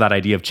sort of that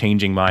idea of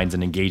changing minds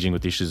and engaging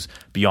with issues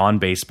beyond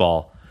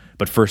baseball,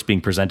 but first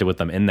being presented with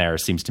them in there,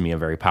 seems to me a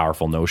very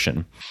powerful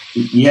notion.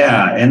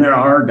 Yeah, and there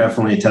are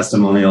definitely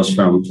testimonials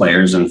from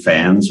players and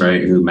fans,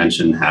 right, who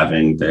mentioned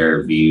having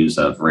their views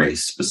of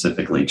race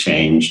specifically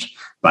changed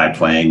by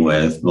playing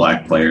with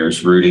Black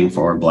players, rooting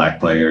for Black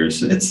players.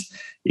 So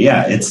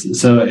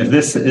if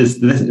this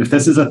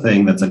is a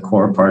thing that's a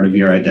core part of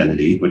your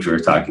identity, which we were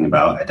talking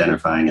about,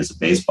 identifying as a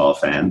baseball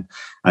fan,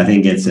 I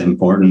think it's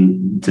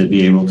important to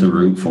be able to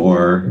root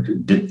for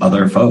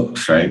other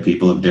folks, right?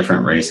 People of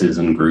different races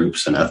and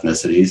groups and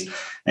ethnicities.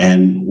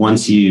 And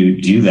once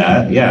you do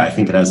that, I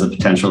think it has the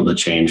potential to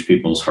change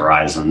people's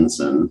horizons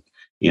and,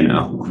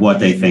 what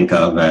they think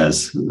of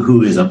as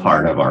who is a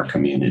part of our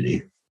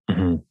community.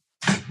 Mm-hmm.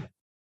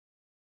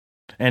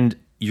 And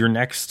your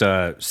next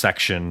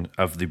section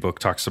of the book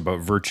talks about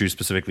virtue,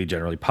 specifically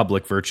generally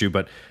public virtue,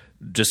 but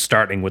just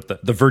starting with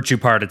the virtue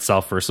part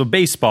itself first. So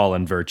baseball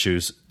and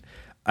virtues,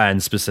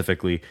 and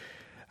specifically,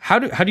 how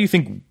do you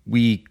think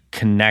we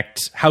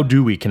connect? How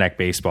do we connect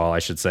baseball, I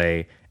should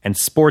say, and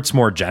sports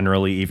more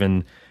generally,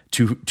 even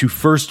to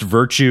first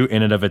virtue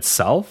in and of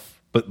itself?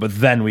 But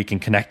then we can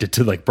connect it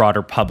to like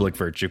broader public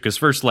virtue. Because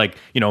first, like,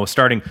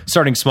 starting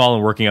small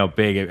and working out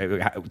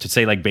big, to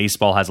say like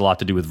baseball has a lot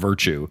to do with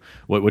virtue.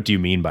 What do you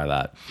mean by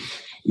that?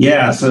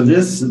 Yeah, so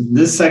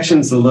this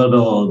section's a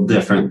little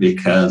different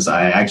because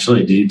I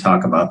actually do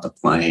talk about the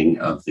playing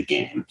of the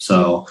game.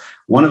 So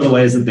one of the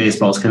ways that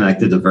baseball is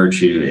connected to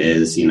virtue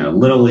is,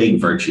 little league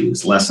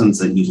virtues, lessons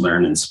that you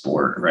learn in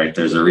sport, right?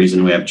 There's a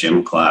reason we have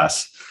gym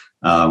class.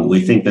 We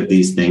think that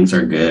these things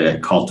are good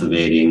at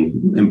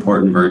cultivating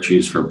important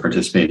virtues for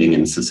participating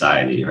in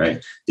society,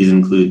 right? These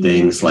include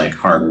things like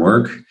hard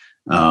work,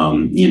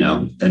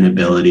 an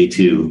ability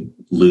to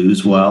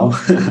lose well,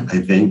 I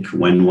think,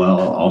 win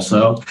well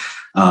also,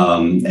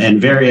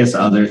 and various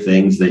other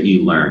things that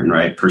you learn,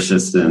 right?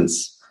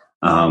 Persistence.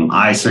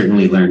 I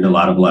certainly learned a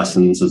lot of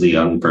lessons as a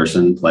young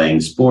person playing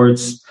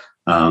sports,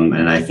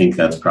 and I think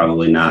that's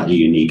probably not a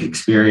unique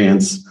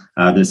experience.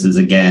 This is,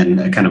 again,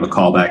 a kind of a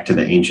callback to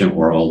the ancient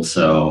world.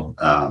 So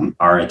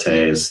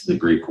arete is the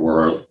Greek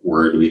word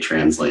we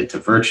translate to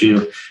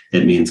virtue.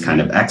 It means kind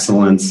of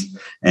excellence.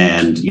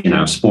 And,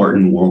 sport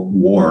and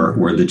war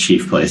were the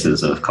chief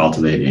places of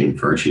cultivating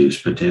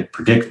virtues,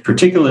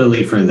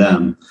 particularly for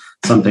them,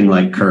 something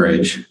like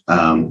courage.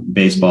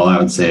 Baseball, I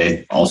would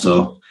say,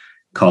 also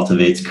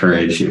cultivates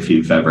courage. If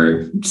you've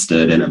ever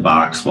stood in a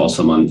box while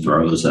someone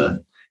throws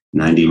a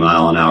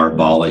 90-mile-an-hour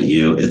ball at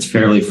you, it's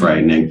fairly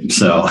frightening.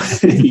 So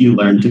you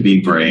learn to be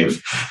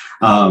brave.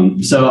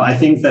 So I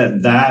think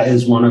that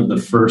is one of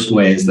the first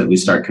ways that we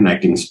start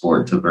connecting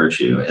sport to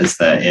virtue, is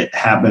that it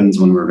happens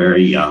when we're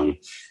very young,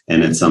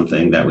 and it's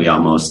something that we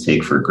almost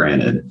take for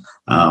granted.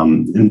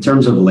 In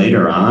terms of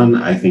later on,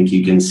 I think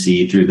you can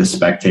see through the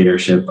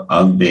spectatorship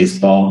of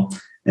baseball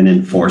an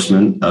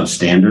enforcement of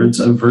standards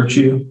of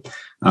virtue.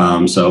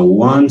 So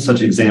one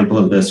such example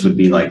of this would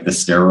be like the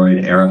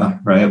steroid era,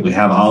 right? We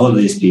have all of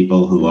these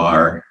people who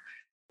are,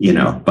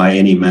 by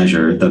any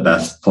measure, the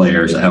best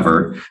players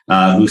ever,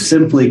 who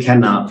simply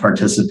cannot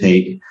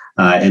participate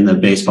in the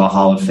Baseball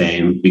Hall of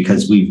Fame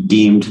because we've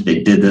deemed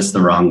they did this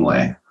the wrong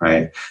way,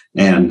 right?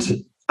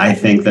 And I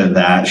think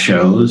that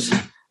shows,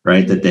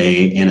 right, that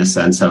they, in a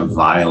sense, have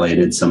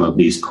violated some of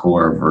these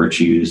core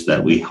virtues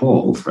that we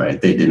hold,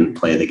 right? They didn't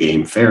play the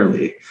game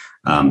fairly.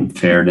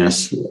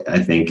 Fairness, I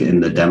think, in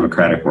the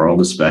democratic world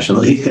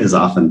especially, is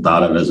often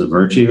thought of as a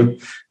virtue.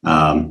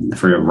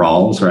 For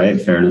Rawls,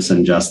 right, fairness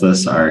and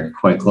justice are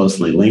quite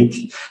closely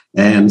linked.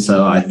 And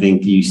so I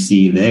think you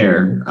see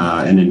there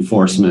an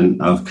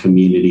enforcement of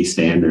community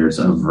standards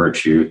of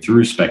virtue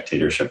through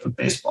spectatorship of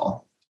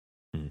baseball.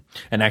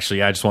 And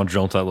actually, I just want to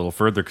drill into that a little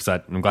further, because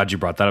I'm glad you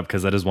brought that up,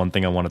 because that is one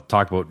thing I want to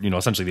talk about,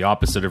 essentially the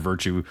opposite of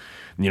virtue,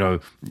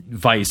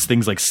 vice,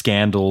 things like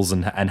scandals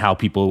and how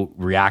people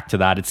react to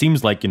that. It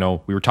seems like,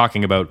 we were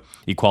talking about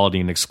equality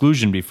and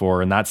exclusion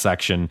before in that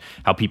section,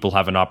 how people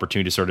have an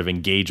opportunity to sort of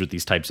engage with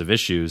these types of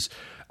issues.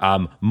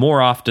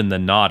 More often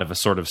than not, if a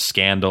sort of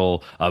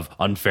scandal of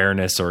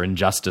unfairness or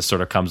injustice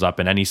sort of comes up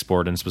in any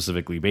sport, and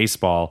specifically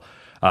baseball,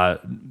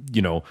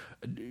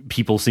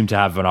 people seem to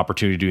have an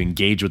opportunity to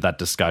engage with that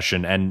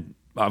discussion. And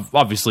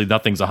obviously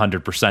nothing's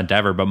 100%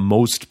 ever, but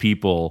most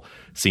people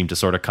seem to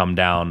sort of come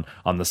down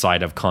on the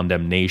side of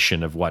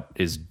condemnation of what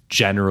is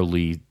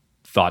generally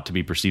thought to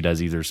be perceived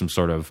as either some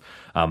sort of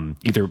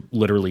either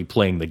literally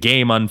playing the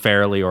game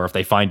unfairly, or if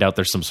they find out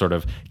there's some sort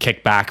of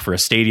kickback for a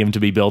stadium to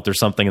be built or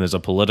something, and there's a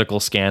political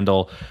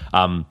scandal.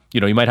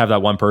 You might have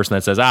that one person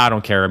that says, I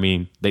don't care. I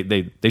mean,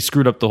 they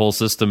screwed up the whole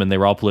system and they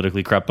were all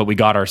politically corrupt, but we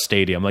got our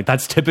stadium. Like,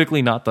 that's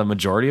typically not the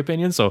majority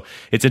opinion. So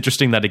it's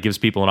interesting that it gives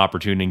people an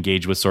opportunity to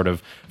engage with sort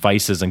of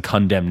vices and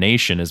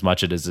condemnation as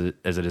much as it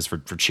is for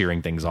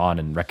cheering things on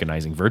and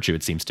recognizing virtue,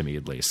 it seems to me,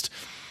 at least.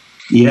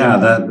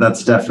 Yeah,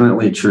 that's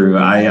definitely true.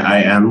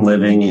 I am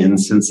living in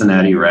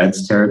Cincinnati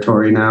Reds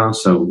territory now,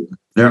 so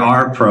there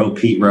are pro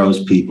Pete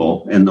Rose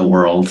people in the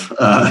world.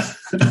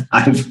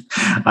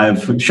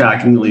 I've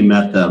shockingly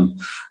met them,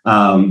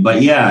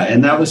 but yeah,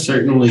 and that was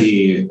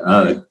certainly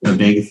a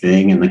big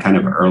thing in the kind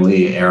of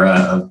early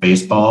era of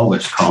baseball,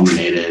 which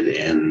culminated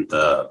in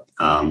the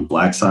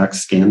Black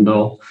Sox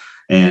scandal.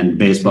 And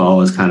baseball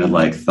was kind of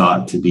like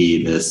thought to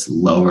be this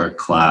lower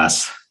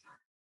class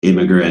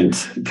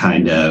immigrant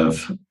kind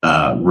of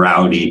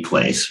rowdy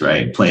place,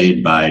 right?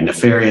 Played by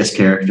nefarious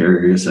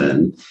characters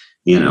and,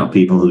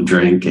 people who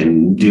drink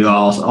and do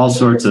all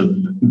sorts of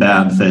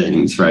bad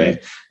things,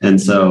 right? And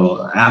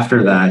so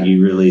after that,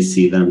 you really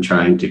see them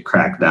trying to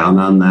crack down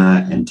on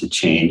that and to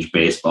change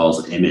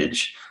baseball's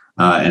image.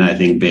 And I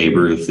think Babe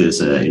Ruth is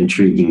an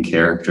intriguing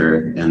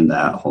character in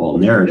that whole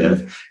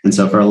narrative. And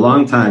so for a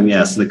long time,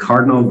 yes, the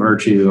cardinal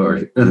virtue or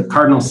the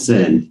cardinal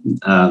sin,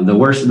 the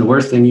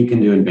worst thing you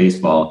can do in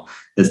baseball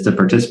is to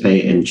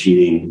participate in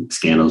cheating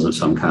scandals of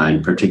some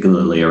kind,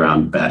 particularly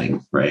around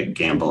betting, right?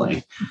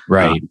 Gambling.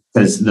 Right.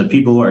 Because the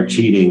people who are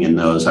cheating in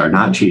those are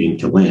not cheating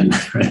to win,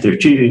 right? They're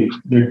cheating,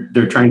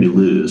 they're trying to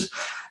lose.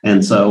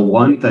 And so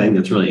one thing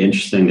that's really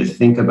interesting to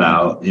think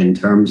about in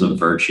terms of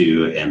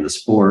virtue in the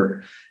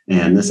sport,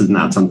 and this is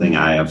not something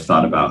I have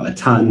thought about a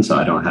ton, so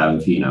I don't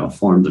have,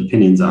 formed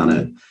opinions on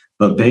it,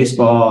 but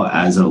baseball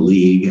as a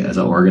league, as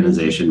an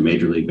organization,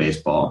 Major League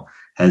Baseball,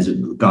 has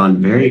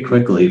gone very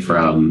quickly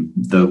from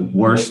the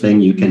worst thing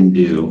you can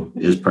do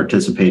is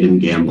participate in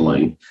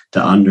gambling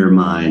to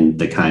undermine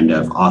the kind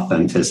of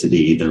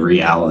authenticity, the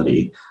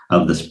reality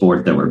of the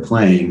sport that we're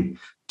playing,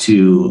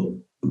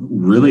 to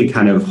really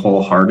kind of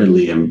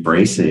wholeheartedly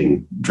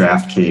embracing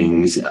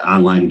DraftKings,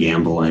 online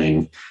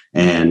gambling,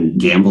 and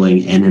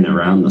gambling in and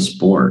around the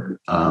sport.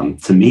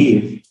 To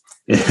me,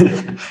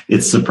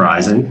 it's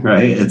surprising,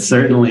 right? It's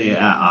certainly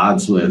at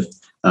odds with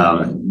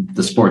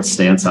the sports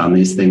stance on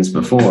these things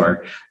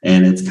before,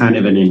 and it's kind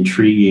of an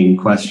intriguing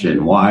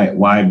question.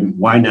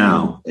 Why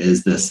now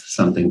is this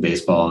something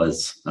baseball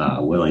is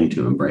willing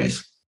to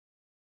embrace?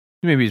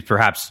 Maybe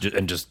perhaps,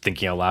 and just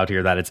thinking out loud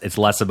here, that it's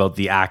less about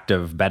the act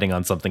of betting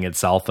on something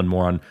itself and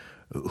more on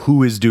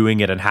who is doing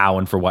it and how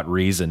and for what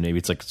reason. Maybe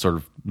it's like sort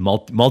of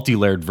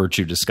multi-layered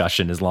virtue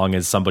discussion, as long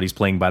as somebody's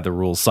playing by the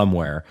rules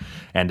somewhere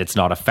and it's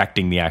not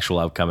affecting the actual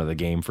outcome of the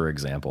game, for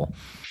example.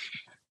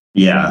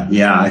 Yeah.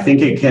 I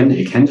think it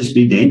can just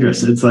be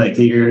dangerous. It's like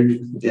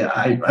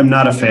I'm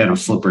not a fan of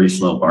slippery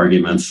slope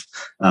arguments,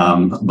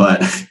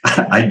 but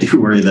I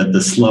do worry that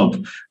the slope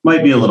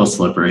might be a little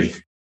slippery.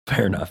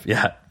 Fair enough.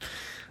 Yeah.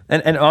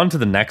 And on to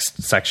the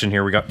next section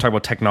here, we got to talk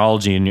about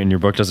technology, and your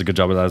book does a good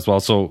job of that as well.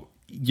 So,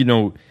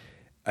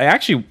 I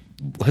actually,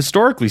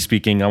 historically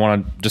speaking, I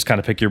want to just kind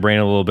of pick your brain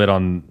a little bit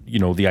on,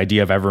 the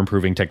idea of ever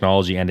improving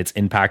technology and its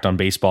impact on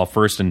baseball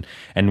first,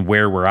 and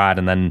where we're at,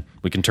 and then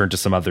we can turn to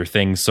some other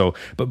things. So,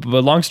 but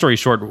long story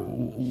short,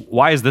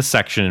 why is this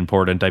section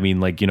important? I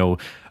mean,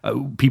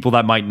 people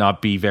that might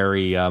not be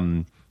very,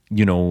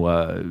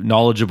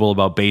 knowledgeable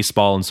about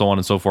baseball and so on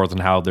and so forth,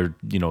 and how their,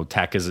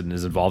 tech is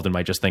involved, and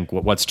might just think,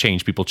 what's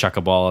changed? People chuck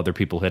a ball, other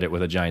people hit it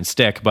with a giant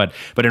stick. But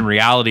in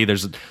reality,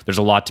 there's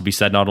a lot to be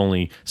said, not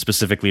only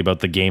specifically about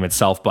the game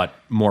itself, but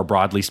more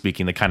broadly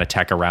speaking, the kind of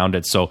tech around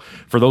it. So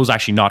for those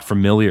actually not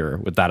familiar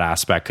with that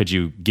aspect, could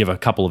you give a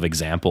couple of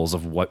examples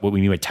of what we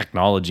mean by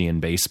technology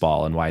in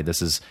baseball, and why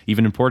this is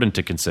even important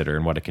to consider,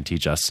 and what it can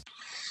teach us?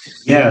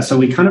 Yeah, so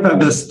we kind of have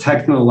this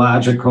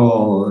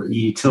technological,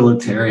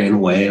 utilitarian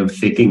way of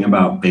thinking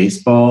about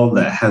baseball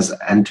that has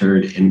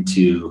entered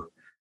into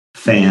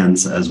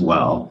fans as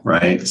well,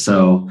 right?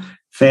 So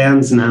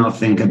fans now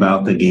think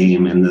about the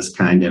game in this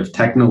kind of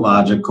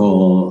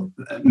technological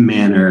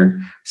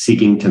manner,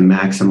 seeking to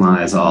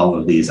maximize all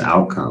of these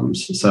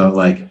outcomes. So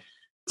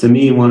to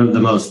me, one of the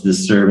most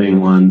disturbing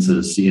ones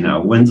is,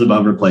 wins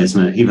above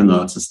replacement, even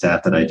though it's a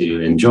stat that I do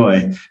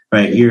enjoy,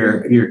 right?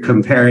 You're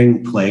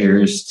comparing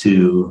players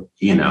to,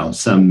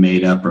 some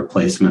made up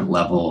replacement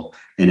level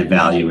and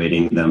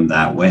evaluating them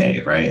that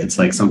way, right? It's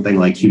like something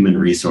like human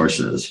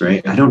resources,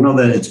 right? I don't know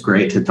that it's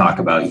great to talk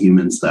about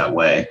humans that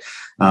way.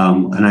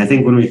 And I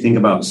think when we think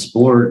about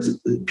sport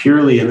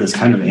purely in this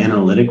kind of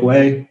analytic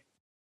way,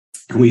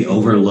 we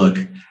overlook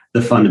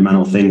the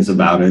fundamental things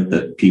about it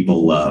that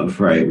people love,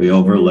 right? We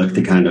overlook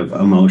the kind of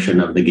emotion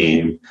of the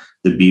game,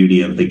 the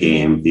beauty of the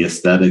game, the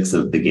aesthetics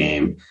of the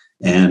game,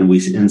 and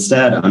we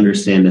instead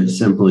understand it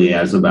simply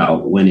as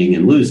about winning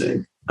and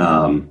losing.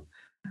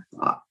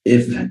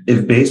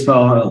 If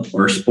baseball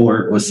or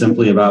sport was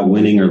simply about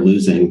winning or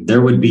losing,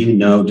 there would be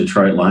no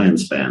Detroit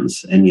Lions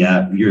fans, and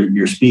yet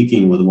you're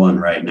speaking with one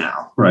right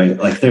now, right?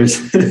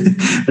 There's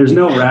there's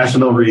no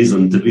rational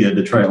reason to be a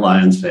Detroit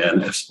Lions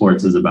fan if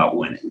sports is about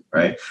winning,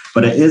 right?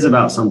 But it is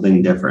about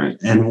something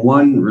different. And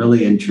one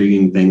really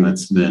intriguing thing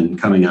that's been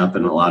coming up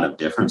in a lot of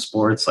different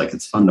sports,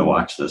 it's fun to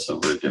watch this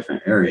over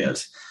different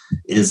areas,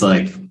 is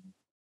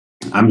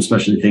I'm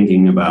especially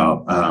thinking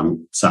about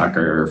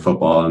soccer or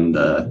football in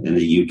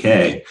the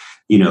UK.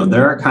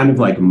 There are kind of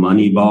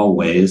Moneyball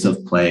ways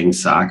of playing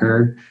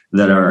soccer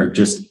that are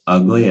just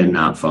ugly and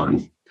not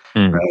fun,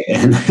 right?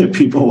 And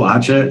people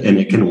watch it and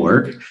it can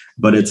work,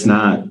 but it's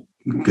not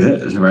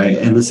good, right?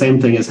 And the same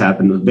thing has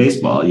happened with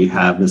baseball. You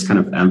have this kind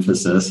of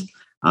emphasis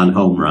on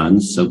home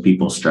runs, so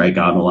people strike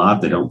out a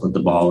lot. They don't put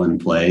the ball in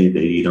play.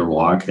 They either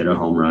walk, hit a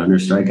home run, or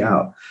strike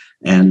out.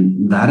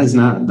 And that is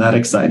not that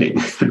exciting,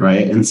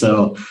 right? And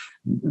so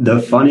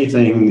the funny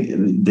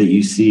thing that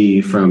you see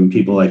from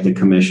people like the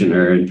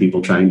commissioner and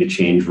people trying to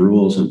change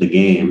rules of the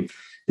game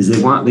is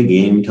they want the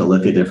game to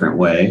look a different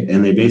way.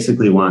 And they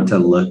basically want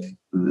the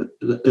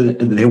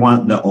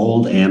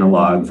old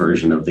analog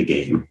version of the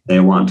game. They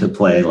want to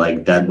play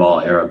like dead ball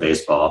era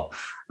baseball,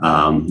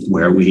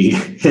 where we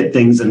hit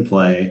things in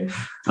play.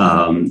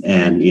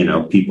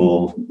 And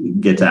people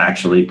get to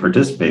actually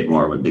participate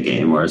more with the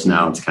game. Whereas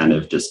now it's kind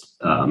of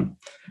just,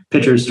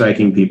 pitchers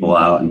striking people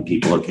out and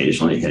people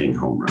occasionally hitting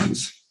home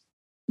runs.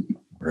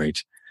 Right.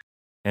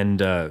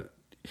 And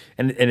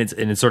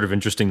it's sort of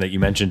interesting that you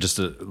mentioned just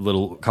a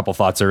couple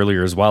thoughts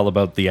earlier as well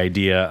about the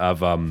idea of,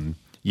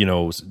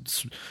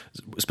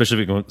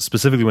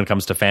 specifically when it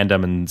comes to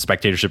fandom and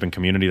spectatorship and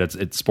community,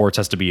 sports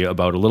has to be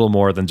about a little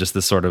more than just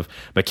this sort of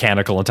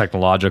mechanical and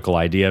technological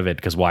idea of it,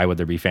 because why would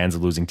there be fans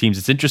of losing teams?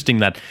 It's interesting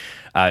that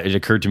it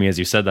occurred to me as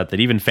you said that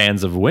even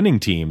fans of winning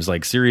teams,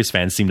 like serious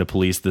fans, seem to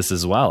police this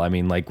as well. I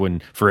mean,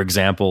 when, for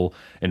example,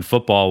 in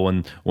football,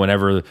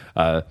 whenever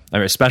I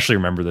especially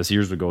remember this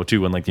years ago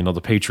too, when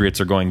the Patriots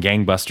are going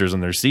gangbusters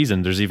in their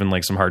season, there's even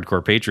some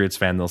hardcore Patriots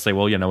fan, they'll say,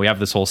 well, we have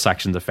this whole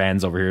section of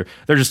fans over here,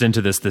 they're just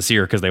into this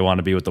year because they want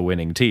to be with the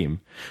winning team.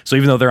 So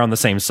even though they're on the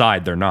same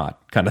side, they're not,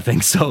 kind of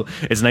thing. So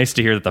it's nice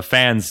to hear that the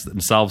fans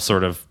themselves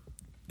sort of,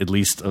 at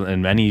least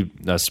in many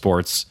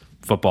sports,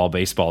 football,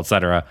 baseball,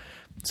 etc.,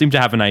 seem to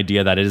have an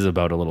idea that it is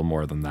about a little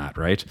more than that,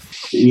 right?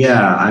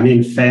 Yeah, I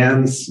mean,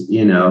 fans,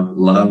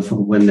 love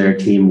when their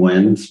team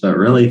wins, but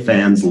really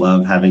fans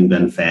love having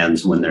been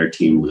fans when their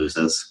team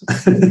loses,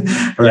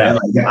 right?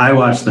 Yeah. I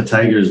watched the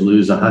Tigers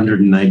lose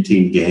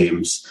 119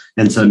 games.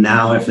 And so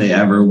now if they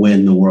ever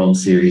win the World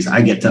Series,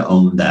 I get to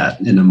own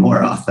that in a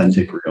more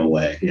authentic, real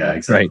way. Yeah,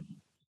 exactly. Right.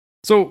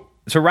 So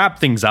to wrap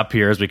things up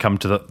here, as we come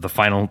to the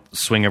final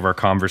swing of our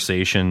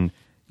conversation,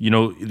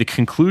 the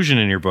conclusion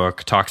in your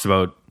book talks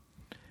about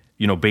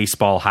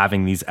baseball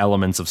having these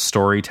elements of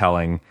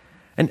storytelling.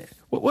 And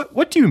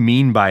what do you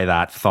mean by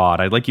that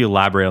thought? I'd like you to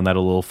elaborate on that a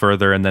little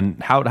further. And then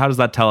how does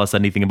that tell us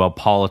anything about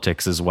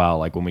politics as well?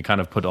 When we kind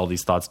of put all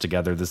these thoughts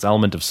together, this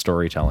element of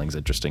storytelling is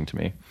interesting to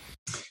me.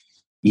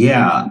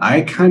 Yeah,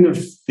 I kind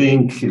of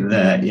think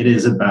that it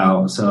is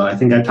about, so I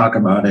think I talk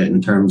about it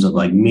in terms of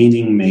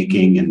meaning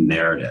making and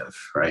narrative,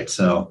 right?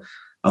 So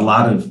a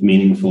lot of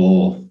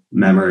meaningful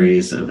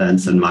memories,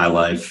 events in my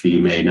life, you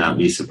may not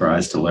be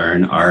surprised to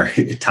learn, are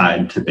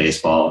tied to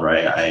baseball,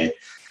 right?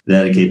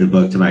 dedicate the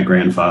book to my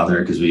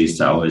grandfather because we used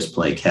to always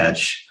play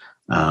catch.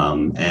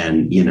 And,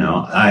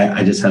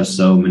 I just have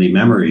so many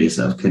memories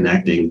of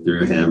connecting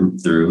through him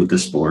through the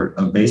sport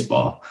of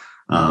baseball.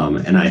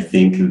 And I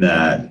think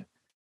that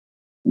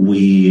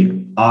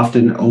we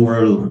often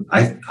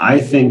I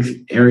think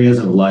areas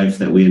of life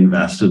that we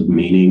invest with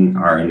meaning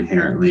are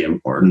inherently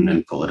important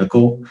and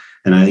political.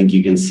 And I think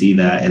you can see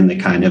that in the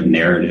kind of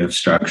narrative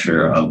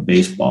structure of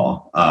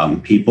baseball.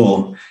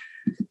 People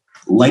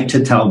like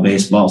to tell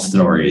baseball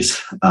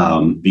stories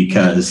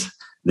because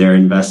they're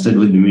invested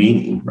with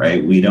meaning,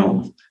 right?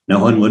 No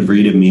one would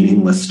read a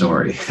meaningless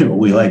story.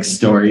 We like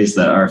stories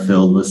that are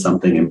filled with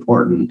something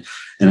important.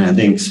 And I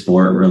think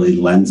sport really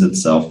lends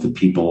itself to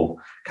people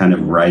kind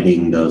of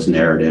writing those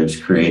narratives,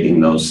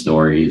 creating those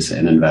stories,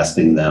 and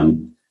investing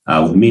them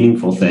with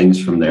meaningful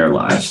things from their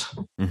lives.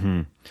 Mm-hmm.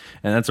 And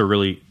that's a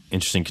really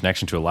interesting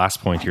connection to a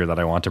last point here that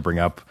I want to bring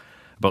up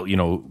about,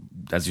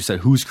 as you said,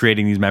 who's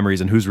creating these memories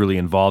and who's really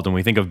involved. And when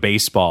we think of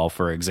baseball,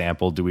 for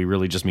example, do we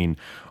really just mean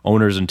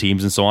owners and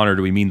teams and so on, or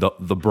do we mean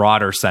the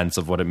broader sense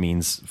of what it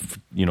means,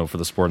 for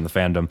the sport and the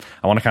fandom?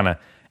 I want to kind of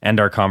end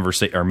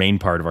our main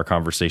part of our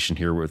conversation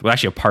here with, well,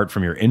 actually apart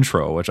from your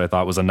intro, which I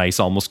thought was a nice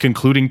almost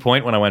concluding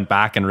point when I went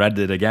back and read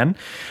it again.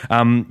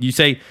 You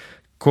say,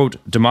 quote,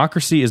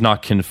 democracy is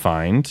not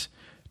confined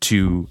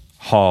to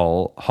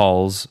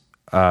halls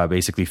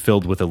basically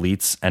filled with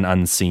elites and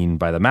unseen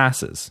by the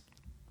masses.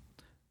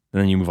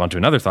 And then you move on to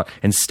another thought.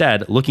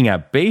 Instead, looking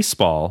at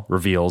baseball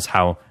reveals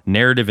how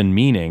narrative and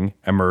meaning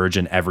emerge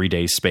in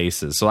everyday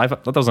spaces. So I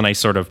thought that was a nice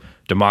sort of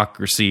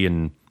democracy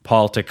and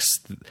politics,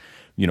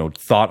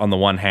 thought on the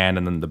one hand,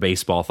 and then the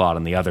baseball thought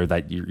on the other,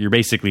 that you're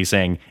basically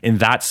saying in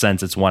that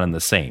sense, it's one and the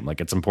same. Like,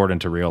 it's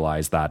important to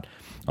realize that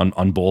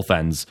on both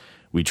ends,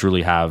 we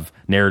truly have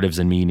narratives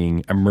and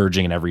meaning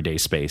emerging in everyday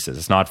spaces.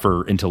 It's not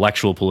for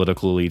intellectual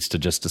political elites to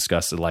just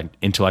discuss like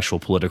intellectual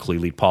political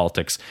elite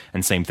politics,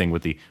 and same thing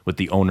with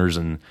the owners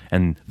and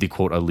the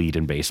quote elite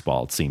in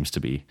baseball. It seems to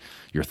be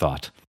your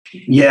thought.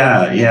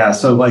 Yeah.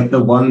 So like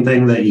the one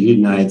thing that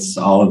unites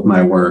all of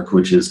my work,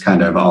 which is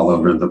kind of all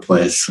over the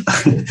place,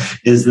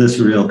 is this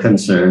real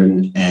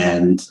concern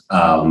and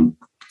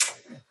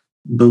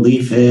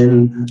belief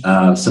in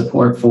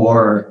support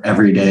for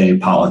everyday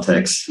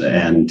politics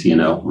and,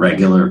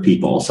 regular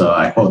people. So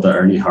I quote the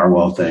Ernie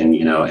Harwell thing,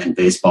 in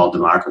baseball,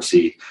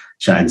 democracy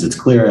shines its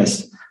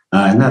clearest.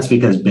 And that's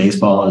because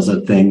baseball is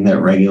a thing that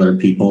regular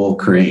people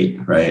create,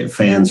 right?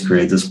 Fans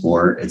create the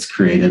sport. It's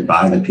created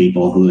by the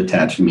people who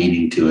attach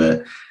meaning to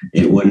it.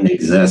 It wouldn't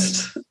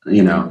exist.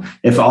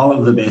 If all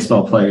of the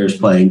baseball players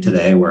playing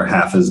today were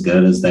half as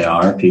good as they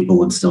are, people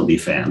would still be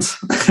fans,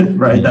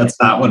 right? That's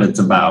not what it's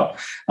about.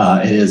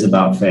 It is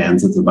about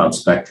fans. It's about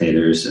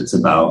spectators. It's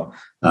about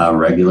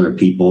regular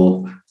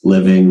people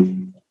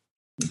living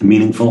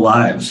meaningful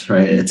lives,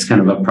 right? It's kind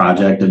of a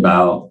project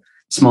about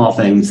small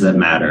things that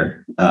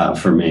matter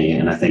for me.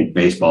 And I think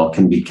baseball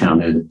can be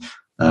counted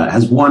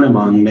as one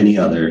among many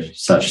other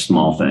such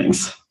small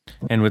things.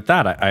 And with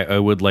that, I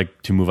would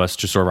like to move us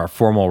to sort of our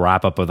formal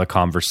wrap up of the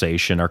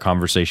conversation. Our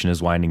conversation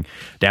is winding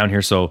down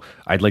here. So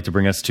I'd like to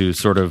bring us to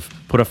sort of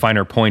put a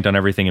finer point on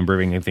everything and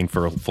bring everything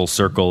for a full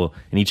circle.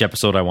 In each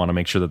episode, I want to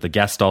make sure that the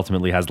guest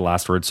ultimately has the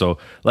last word. So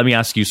let me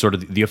ask you sort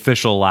of the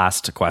official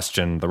last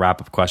question, the wrap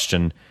up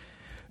question.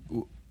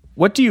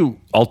 What do you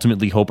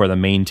ultimately hope are the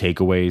main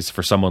takeaways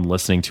for someone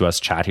listening to us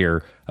chat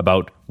here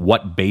about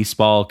what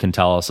baseball can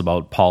tell us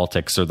about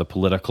politics or the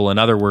political? In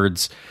other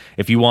words,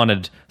 if you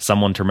wanted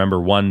someone to remember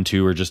one,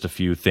 two, or just a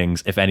few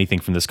things, if anything,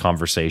 from this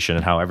conversation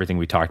and how everything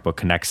we talked about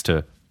connects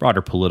to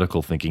broader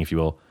political thinking, if you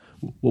will,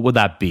 what would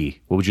that be?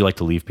 What would you like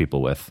to leave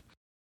people with?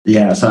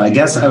 Yeah, so I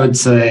guess I would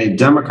say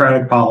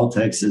democratic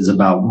politics is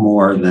about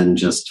more than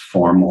just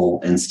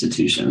formal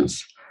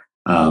institutions.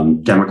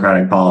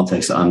 Democratic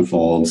politics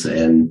unfolds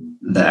in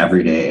the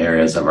everyday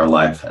areas of our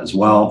life as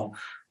well.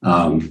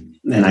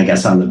 And I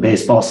guess on the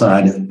baseball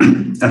side,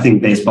 I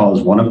think baseball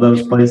is one of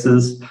those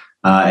places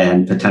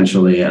and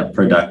potentially a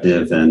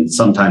productive and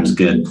sometimes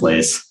good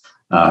place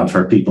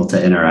for people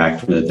to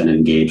interact with and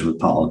engage with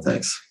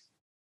politics.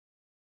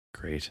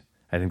 Great.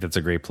 I think that's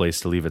a great place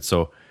to leave it.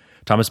 So,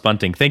 Thomas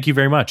Bunting, thank you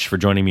very much for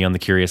joining me on The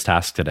Curious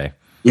Task today.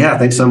 Yeah,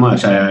 thanks so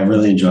much. I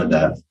really enjoyed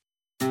that.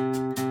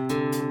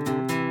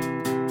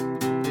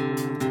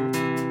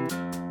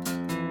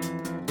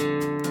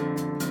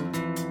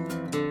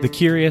 The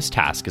Curious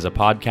Task is a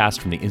podcast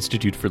from the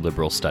Institute for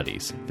Liberal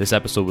Studies. This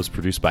episode was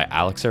produced by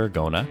Alex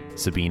Aragona,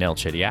 Sabine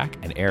Elchidiak,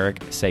 and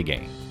Eric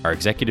Seguin. Our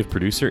executive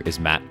producer is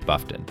Matt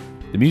Buffton.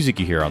 The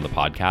music you hear on the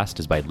podcast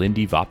is by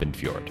Lindy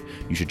Voppenfjord.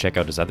 You should check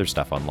out his other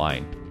stuff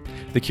online.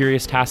 The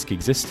Curious Task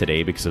exists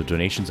today because of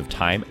donations of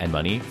time and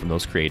money from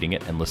those creating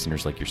it and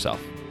listeners like yourself.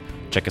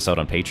 Check us out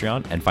on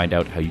Patreon and find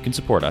out how you can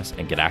support us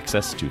and get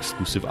access to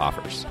exclusive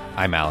offers.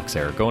 I'm Alex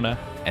Aragona,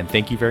 and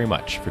thank you very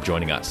much for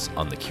joining us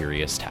on The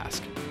Curious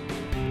Task.